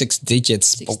now like 6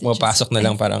 digits. Pumapasok na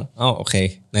lang parang, oh,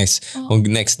 okay, nice.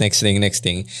 Next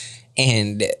thing.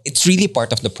 And it's really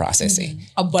part of the process.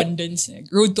 Abundance.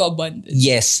 Road to abundance.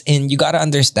 Yes. And you gotta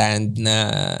understand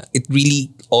na it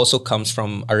really also comes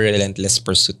from a relentless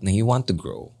pursuit na you want to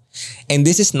grow. And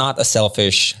this is not a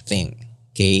selfish thing.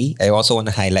 Okay, I also want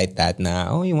to highlight that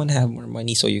now. You want to have more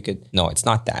money so you could. No, it's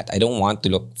not that. I don't want to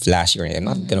look flashy. Or I'm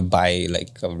not gonna buy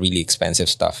like really expensive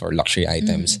stuff or luxury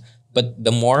items. But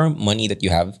the more money that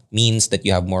you have means that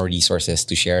you have more resources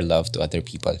to share love to other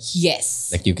people.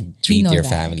 Yes. Like you could treat know your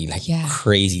that. family like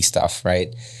crazy stuff,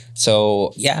 right?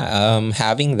 So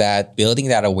having that, building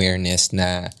that awareness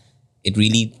na it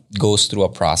really goes through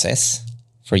a process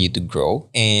for you to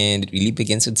grow, and it really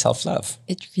begins with self-love.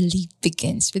 It really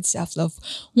begins with self-love.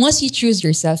 Once you choose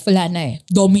yourself, wala na eh.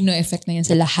 Domino effect na yan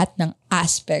sa lahat ng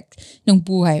aspect ng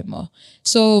buhay mo.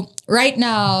 So, right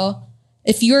now,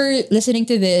 if you're listening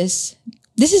to this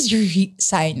is your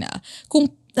sign na.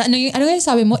 Kung ano yung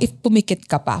sabi mo, if pumikit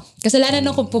ka pa. Kasalanan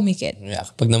na kung pumikit. Yeah,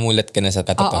 kapag namulat ka na sa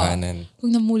katotohanan.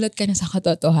 Kung namulat ka na sa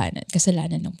katotohanan,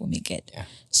 kasalanan ng pumikit. Yeah.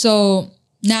 So,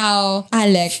 now,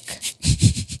 Alec.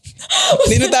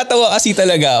 Hindi, natatawa kasi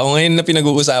talaga ako ngayon na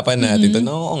pinag-uusapan natin.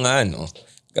 Oo nga, no?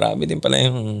 Grabe din pala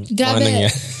yung mga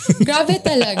nangyari. Grabe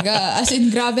talaga. As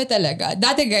in, grabe talaga.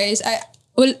 Dati guys,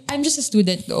 I'm just a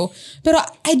student though. Pero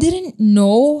I didn't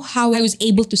know how I was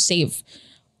able to save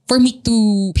for me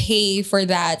to pay for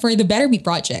that, for the Better Me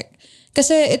project.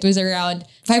 Kasi it was around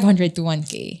 500 to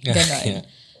 1K. Ganon. Yeah.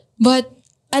 But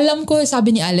alam ko,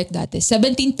 sabi ni Alec dati,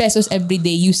 17 pesos every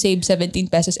day, you save 17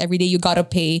 pesos every day, you gotta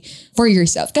pay for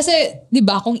yourself. Kasi, di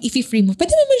ba, kung i-free mo,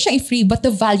 pwede naman siya i-free, but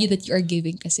the value that you are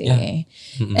giving kasi. Yeah.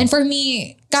 And for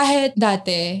me, kahit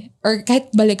dati, or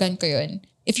kahit balikan ko yun,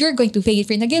 if you're going to pay it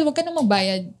free, Nagel, wag ka na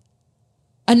magbayad.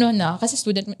 Kasi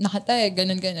student na kata eh,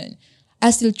 ganun.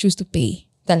 I still choose to pay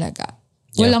talaga.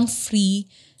 Walang free.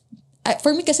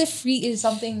 For me kasi free is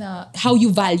something na how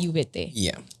you value it eh.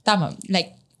 Yeah. Tama.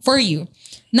 Like, for you.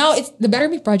 Now, the Better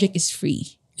Me project is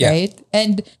free, right?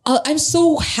 And I'm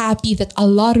so happy that a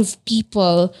lot of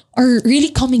people are really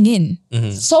coming in.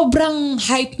 Sobrang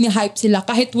hype sila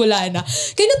kahit wala na.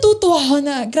 Kaya natutuwa ako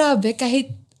na, grabe,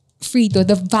 kahit free to,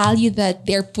 the value that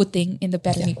they're putting in the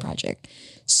Better Me project,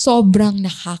 sobrang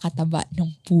nakakataba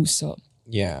ng puso.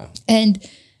 Yeah. And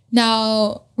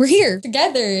now, we're here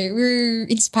together. We're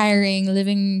inspiring,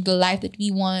 living the life that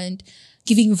we want,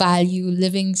 giving value,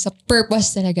 living sa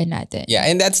purpose talaga natin. Yeah,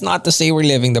 and that's not to say we're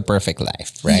living the perfect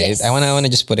life, right? Yes. I wanna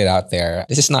just put it out there.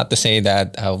 This is not to say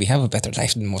that we have a better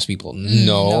life than most people.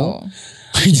 No.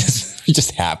 We're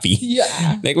just happy.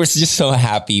 Yeah. Like we're just so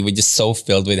happy. We're just so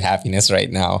filled with happiness right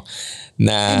now.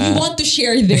 And we want to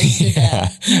share this. Yeah.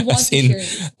 We want to share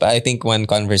this. But I think one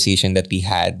conversation that we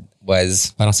had was,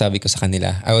 parang sabi ko sa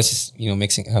kanila, I was just,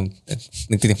 mixing,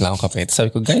 nagtitimpla akong kape. Tapos sabi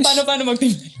ko, guys, paano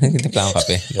magtimpla? Nagtitimpla akong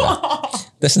kape. Diba?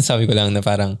 Tapos nasabi ko lang na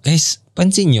parang, guys,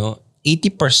 pansin nyo,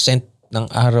 80% ng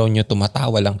araw nyo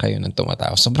tumatawa lang kayo ng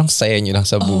tumatawa. Sobrang saya nyo lang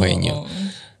sa buhay nyo.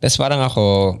 Tapos parang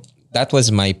ako, that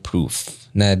was my proof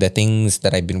na the things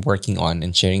that I've been working on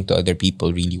and sharing to other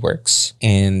people really works.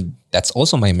 And that's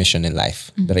also my mission in life.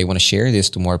 That I want to share this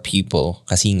to more people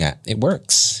kasi nga, it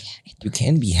works. You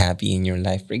can be happy in your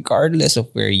life regardless of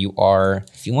where you are.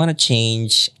 If you want to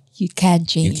change, you can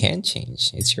change. You can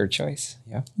change. It's your choice.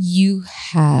 Yeah. You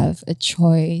have a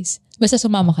choice. Basta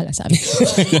sumama ka lang sa amin.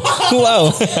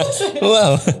 Wow.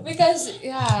 Wow. Because,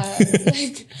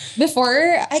 like,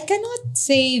 before, I cannot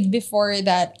say before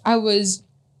that I was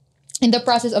in the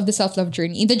process of the self-love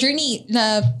journey. In the journey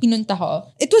na pinunta ko,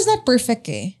 it was not perfect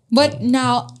eh. But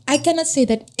now, I cannot say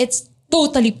that it's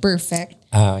totally perfect.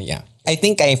 Yeah. I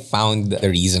think I found the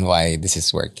reason why this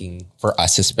is working for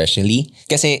us especially.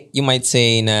 Kasi you might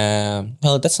say na,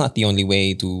 well, that's not the only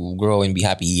way to grow and be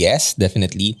happy. Yes,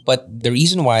 definitely. But the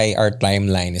reason why our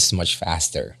timeline is much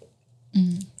faster.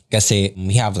 Kasi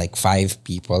we have like 5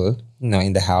 people,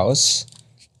 in the house.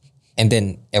 And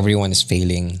then everyone is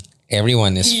failing.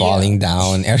 Everyone is falling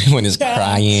down. Everyone is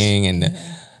crying.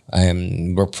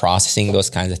 And we're processing those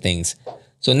kinds of things.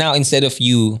 So now instead of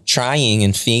you trying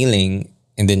and failing,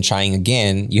 and then trying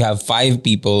again, you have 5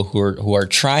 people who are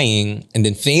trying and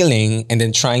then failing and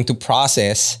then trying to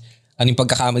process ano yung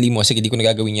pagkakamali mo, sige, di ko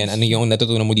nagagawin yan, ano yung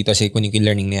natutunan mo dito, sige, kunin ko yung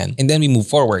learning na yan. And then we move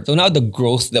forward. So now the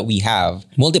growth that we have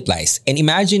multiplies. And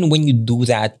imagine when you do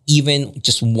that, even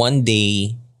just one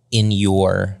day in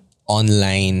your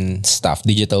online stuff,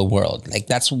 digital world. Like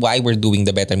that's why we're doing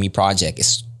the Better Me project,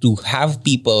 is to have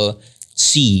people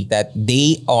see that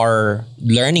they are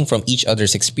learning from each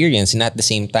other's experience and at the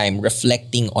same time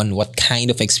reflecting on what kind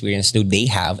of experience do they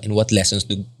have and what lessons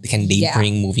can they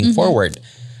bring moving forward.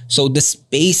 So the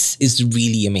space is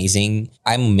really amazing.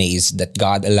 I'm amazed that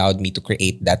God allowed me to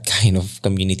create that kind of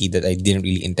community that I didn't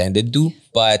really intend to do.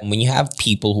 But when you have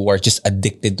people who are just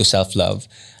addicted to self-love,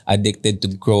 addicted to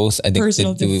growth,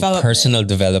 addicted to personal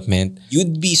development,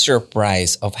 you'd be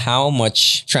surprised of how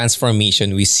much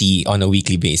transformation we see on a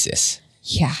weekly basis.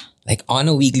 Yeah. Like on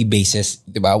a weekly basis,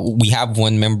 diba? We have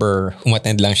one member,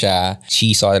 umattend lang siya.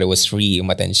 She saw that it was free,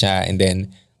 umattend siya. And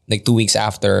then like 2 weeks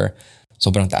after,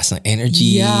 sobrang taas ng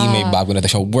energy, may bago na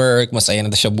siya work, masaya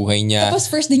na siya buhay niya. Tapos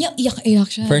first day niya, iyak-iyak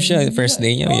siya. First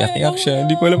day niya, iyak-iyak siya.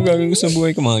 Hindi ko alam gagawin ko sa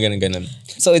buhay ko, mga ganun-ganun.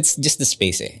 So it's just the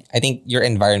space eh. I think your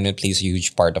environment plays a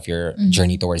huge part of your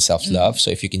journey towards self-love. So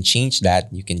if you can change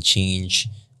that, you can change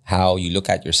how you look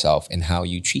at yourself and how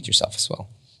you treat yourself as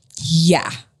well. Yeah.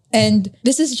 And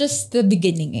this is just the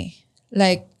beginning eh.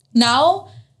 Like now,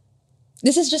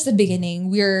 this is just the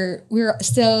beginning. We're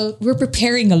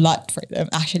preparing a lot for them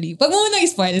actually. Pag mo nang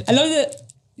spoil, alam na,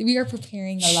 we are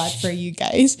preparing a lot for you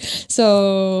guys.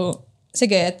 So,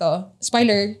 sige, ito.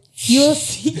 Spoiler. You'll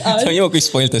see us. Sabi niyo,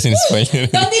 spoil to sin-spoil.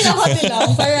 Konti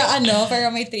lang. Para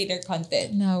may trailer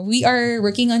content. Now, we are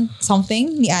working on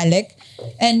something ni Alec.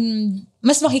 And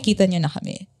mas makikita niyo na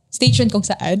kami. Stay tuned kung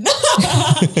saan.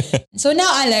 So now,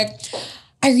 Alec,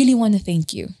 I really want to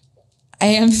thank you.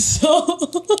 I am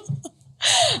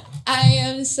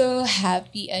so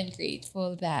happy and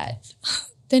grateful that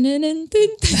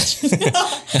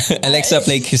Alexa,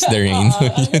 play Kiss the Rain.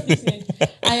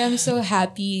 I am so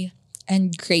happy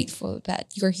and grateful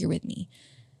that you're here with me.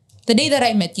 The day that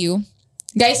I met you,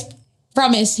 guys,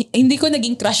 promise, hindi ko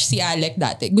naging crush si Alec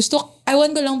dati.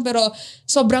 Ewan ko lang pero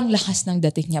sobrang lakas ng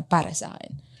dating niya para sa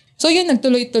akin. So yun,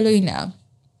 nagtuloy-tuloy na.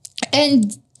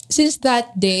 And since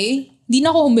that day, di na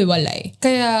ako humiwalay.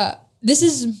 Kaya this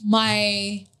is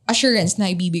my assurance na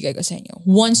ibibigay ko sa inyo.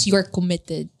 Once you're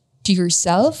committed to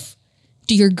yourself,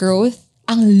 to your growth,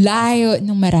 ang layo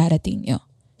ng mararating nyo.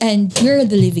 And you're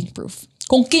the living proof.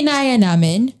 Kung kinaya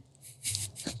namin,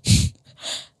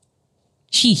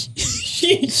 sheesh.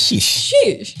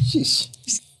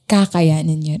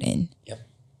 Kakayanin nyo rin. Yep.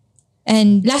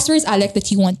 And last words, Alec,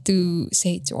 that you want to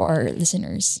say to our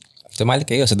listeners. Sumali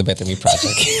kayo sa The Better Me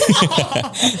Project.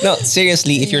 No,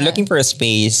 seriously, if you're looking for a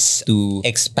space to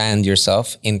expand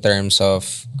yourself in terms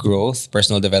of growth,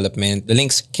 personal development, the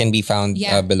links can be found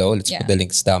below. Let's put the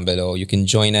links down below. You can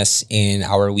join us in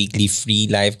our weekly free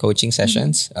live coaching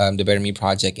sessions, The Better Me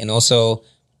Project. And also,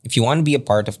 if you want to be a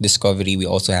part of Discovery, we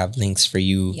also have links for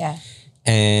you. Yeah.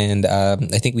 And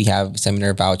I think we have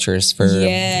seminar vouchers for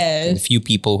a few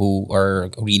people who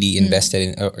are really invested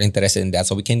in or interested in that.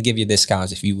 So we can give you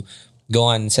discounts if you go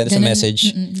on, send us a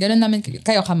message. Ganun namin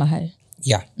kayo kamahal.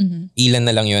 Yeah. Ilan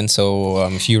na lang yun. So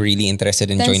if you're really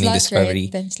interested in joining slots, Discovery.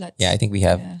 Right? 10 slots. Yeah, I think we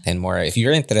have 10 more. If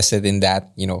you're interested in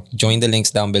that, join the links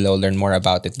down below, learn more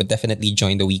about it. But definitely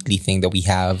join the weekly thing that we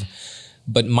have.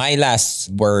 But my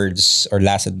last words or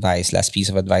last piece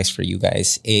of advice for you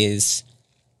guys is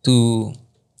to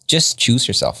just choose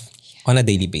yourself on a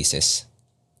daily basis.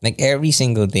 Like every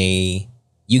single day,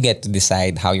 you get to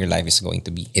decide how your life is going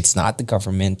to be. It's not the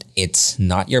government. It's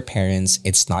not your parents.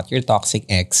 It's not your toxic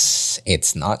ex.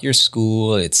 It's not your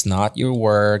school. It's not your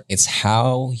work. It's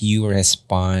how you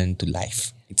respond to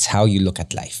life. It's how you look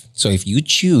at life. So if you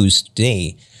choose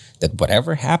today that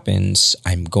whatever happens,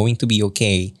 I'm going to be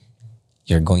okay,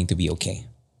 you're going to be okay.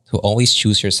 So always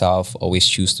choose yourself, always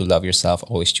choose to love yourself,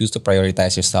 always choose to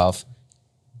prioritize yourself.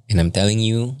 And I'm telling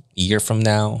you, a year from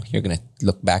now, you're gonna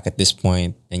look back at this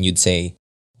point and you'd say,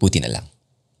 buti na lang.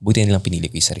 Buti na lang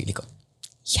pinili ko yung sarili ko.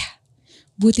 Yeah.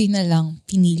 Buti na lang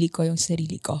pinili ko yung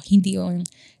sarili ko. Hindi yung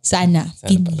sana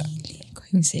pinili ko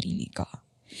yung sarili ko.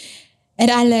 And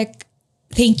Alec,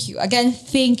 thank you. Again,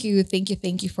 thank you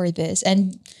for this.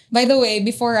 And by the way,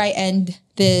 before I end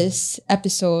this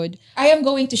episode, I am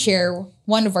going to share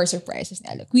one of our surprises,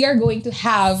 Alec. We are going to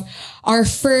have our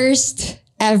first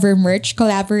ever merch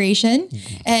collaboration.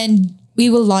 And we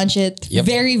will launch it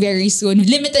very, very soon.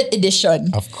 Limited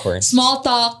edition. Of course. Small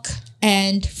Talk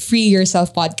and Free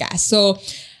Yourself podcast. So,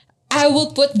 I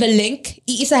will put the link.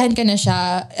 Iisahan ka na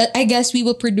siya. I guess we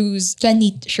will produce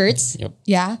 20 shirts. Yep.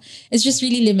 Yeah. It's just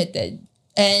really limited.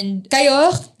 And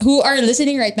kayo, who are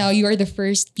listening right now, you are the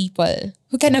first people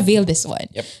who can avail this one.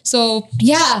 Yep. So,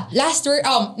 yeah. Last word.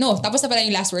 No, tapos na pala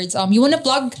yung last words. You want to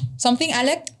plug something,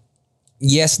 Alec?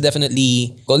 Yes,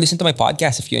 definitely. Go listen to my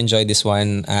podcast if you enjoyed this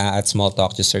one at Small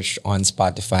Talk. Just search on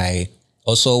Spotify.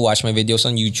 Also, watch my videos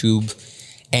on YouTube.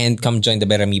 And come join the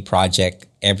Better Me Project.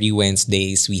 Every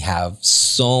Wednesdays, we have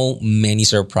so many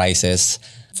surprises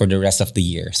for the rest of the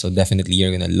year. So definitely,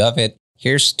 you're going to love it.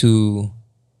 Here's to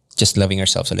just loving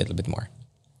ourselves a little bit more.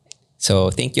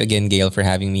 So thank you again, Gail, for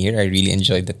having me here. I really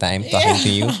enjoyed the time talking to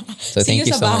you. So thank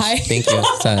you so much. Thank you.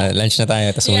 Sa lunch na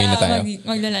tayo, tapos umuwi na tayo.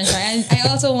 Magla-lunch tayo. And I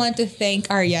also want to thank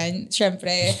Aryan.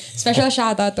 Syempre, special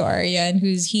shout out to Aryan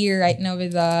who's here right now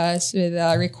with us with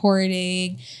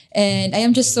recording. And I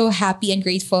am just so happy and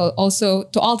grateful also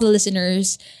to all the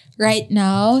listeners right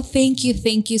now. Thank you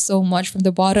so much from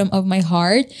the bottom of my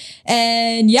heart.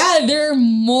 And yeah, there are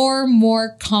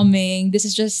more coming. This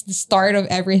is just the start of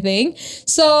everything.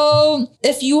 So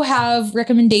if you have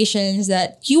recommendations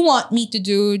that you want me to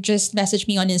do, just message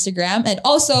me on Instagram. And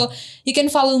also, you can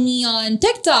follow me on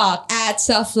TikTok at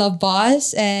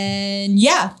selfloveboss. And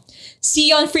yeah, see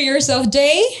you on Free Yourself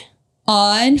Day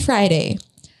on Friday.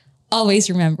 Always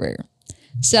remember,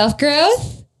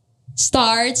 self-growth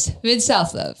starts with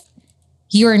self-love.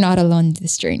 You are not alone in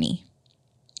this journey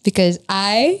because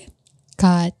I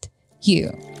got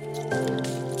you.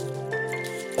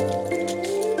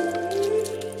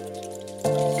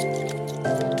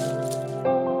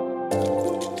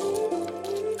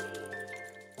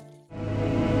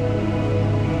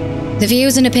 The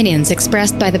views and opinions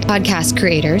expressed by the podcast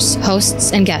creators,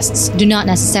 hosts, and guests do not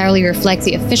necessarily reflect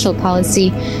the official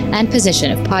policy and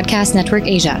position of Podcast Network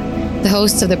Asia, the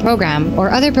hosts of the program,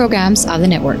 or other programs of the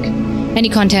network. Any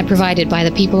content provided by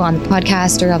the people on the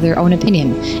podcast are of their own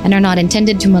opinion and are not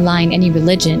intended to malign any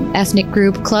religion, ethnic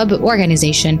group, club,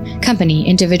 organization, company,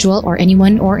 individual, or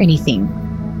anyone or anything.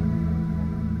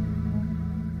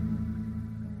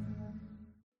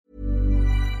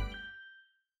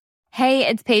 Hey,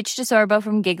 it's Paige DeSorbo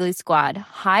from Giggly Squad.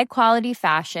 High quality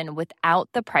fashion without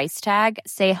the price tag.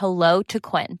 Say hello to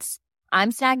Quince.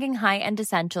 I'm snagging high-end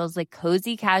essentials like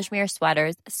cozy cashmere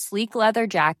sweaters, sleek leather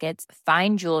jackets,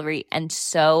 fine jewelry, and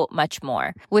so much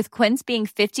more. With Quince being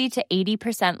 50 to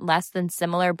 80% less than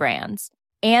similar brands.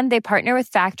 And they partner with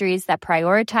factories that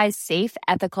prioritize safe,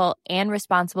 ethical, and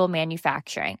responsible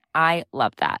manufacturing. I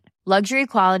love that. Luxury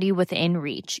quality within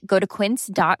reach. Go to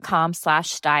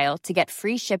quince.com/style to get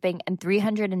free shipping and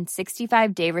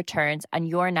 365-day returns on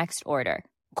your next order.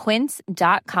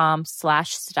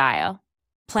 Quince.com/style.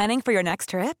 Planning for your next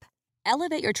trip?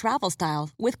 Elevate your travel style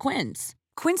with Quince.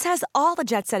 Quince has all the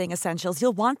jet-setting essentials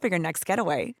you'll want for your next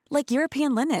getaway, like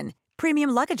European linen, premium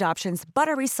luggage options,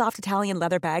 buttery soft Italian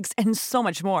leather bags, and so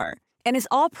much more. And is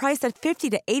all priced at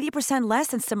 50 to 80% less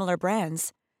than similar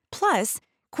brands. Plus,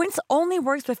 Quince only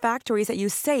works with factories that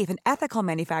use safe and ethical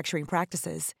manufacturing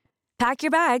practices. Pack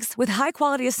your bags with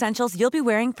high-quality essentials you'll be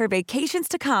wearing for vacations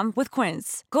to come with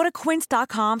Quince. Go to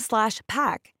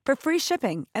quince.com/pack for free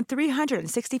shipping and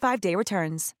 365-day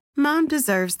returns. Mom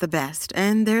deserves the best,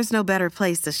 and there's no better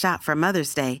place to shop for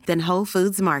Mother's Day than Whole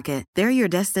Foods Market. They're your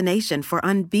destination for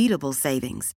unbeatable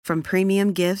savings, from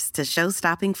premium gifts to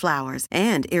show-stopping flowers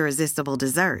and irresistible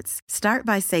desserts. Start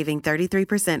by saving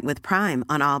 33% with Prime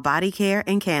on all body care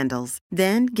and candles.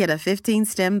 Then get a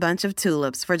 15-stem bunch of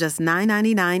tulips for just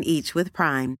 $9.99 each with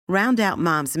Prime. Round out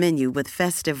Mom's menu with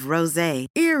festive rosé,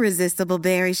 irresistible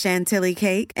berry chantilly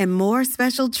cake, and more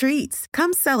special treats.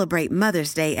 Come celebrate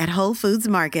Mother's Day at Whole Foods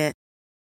Market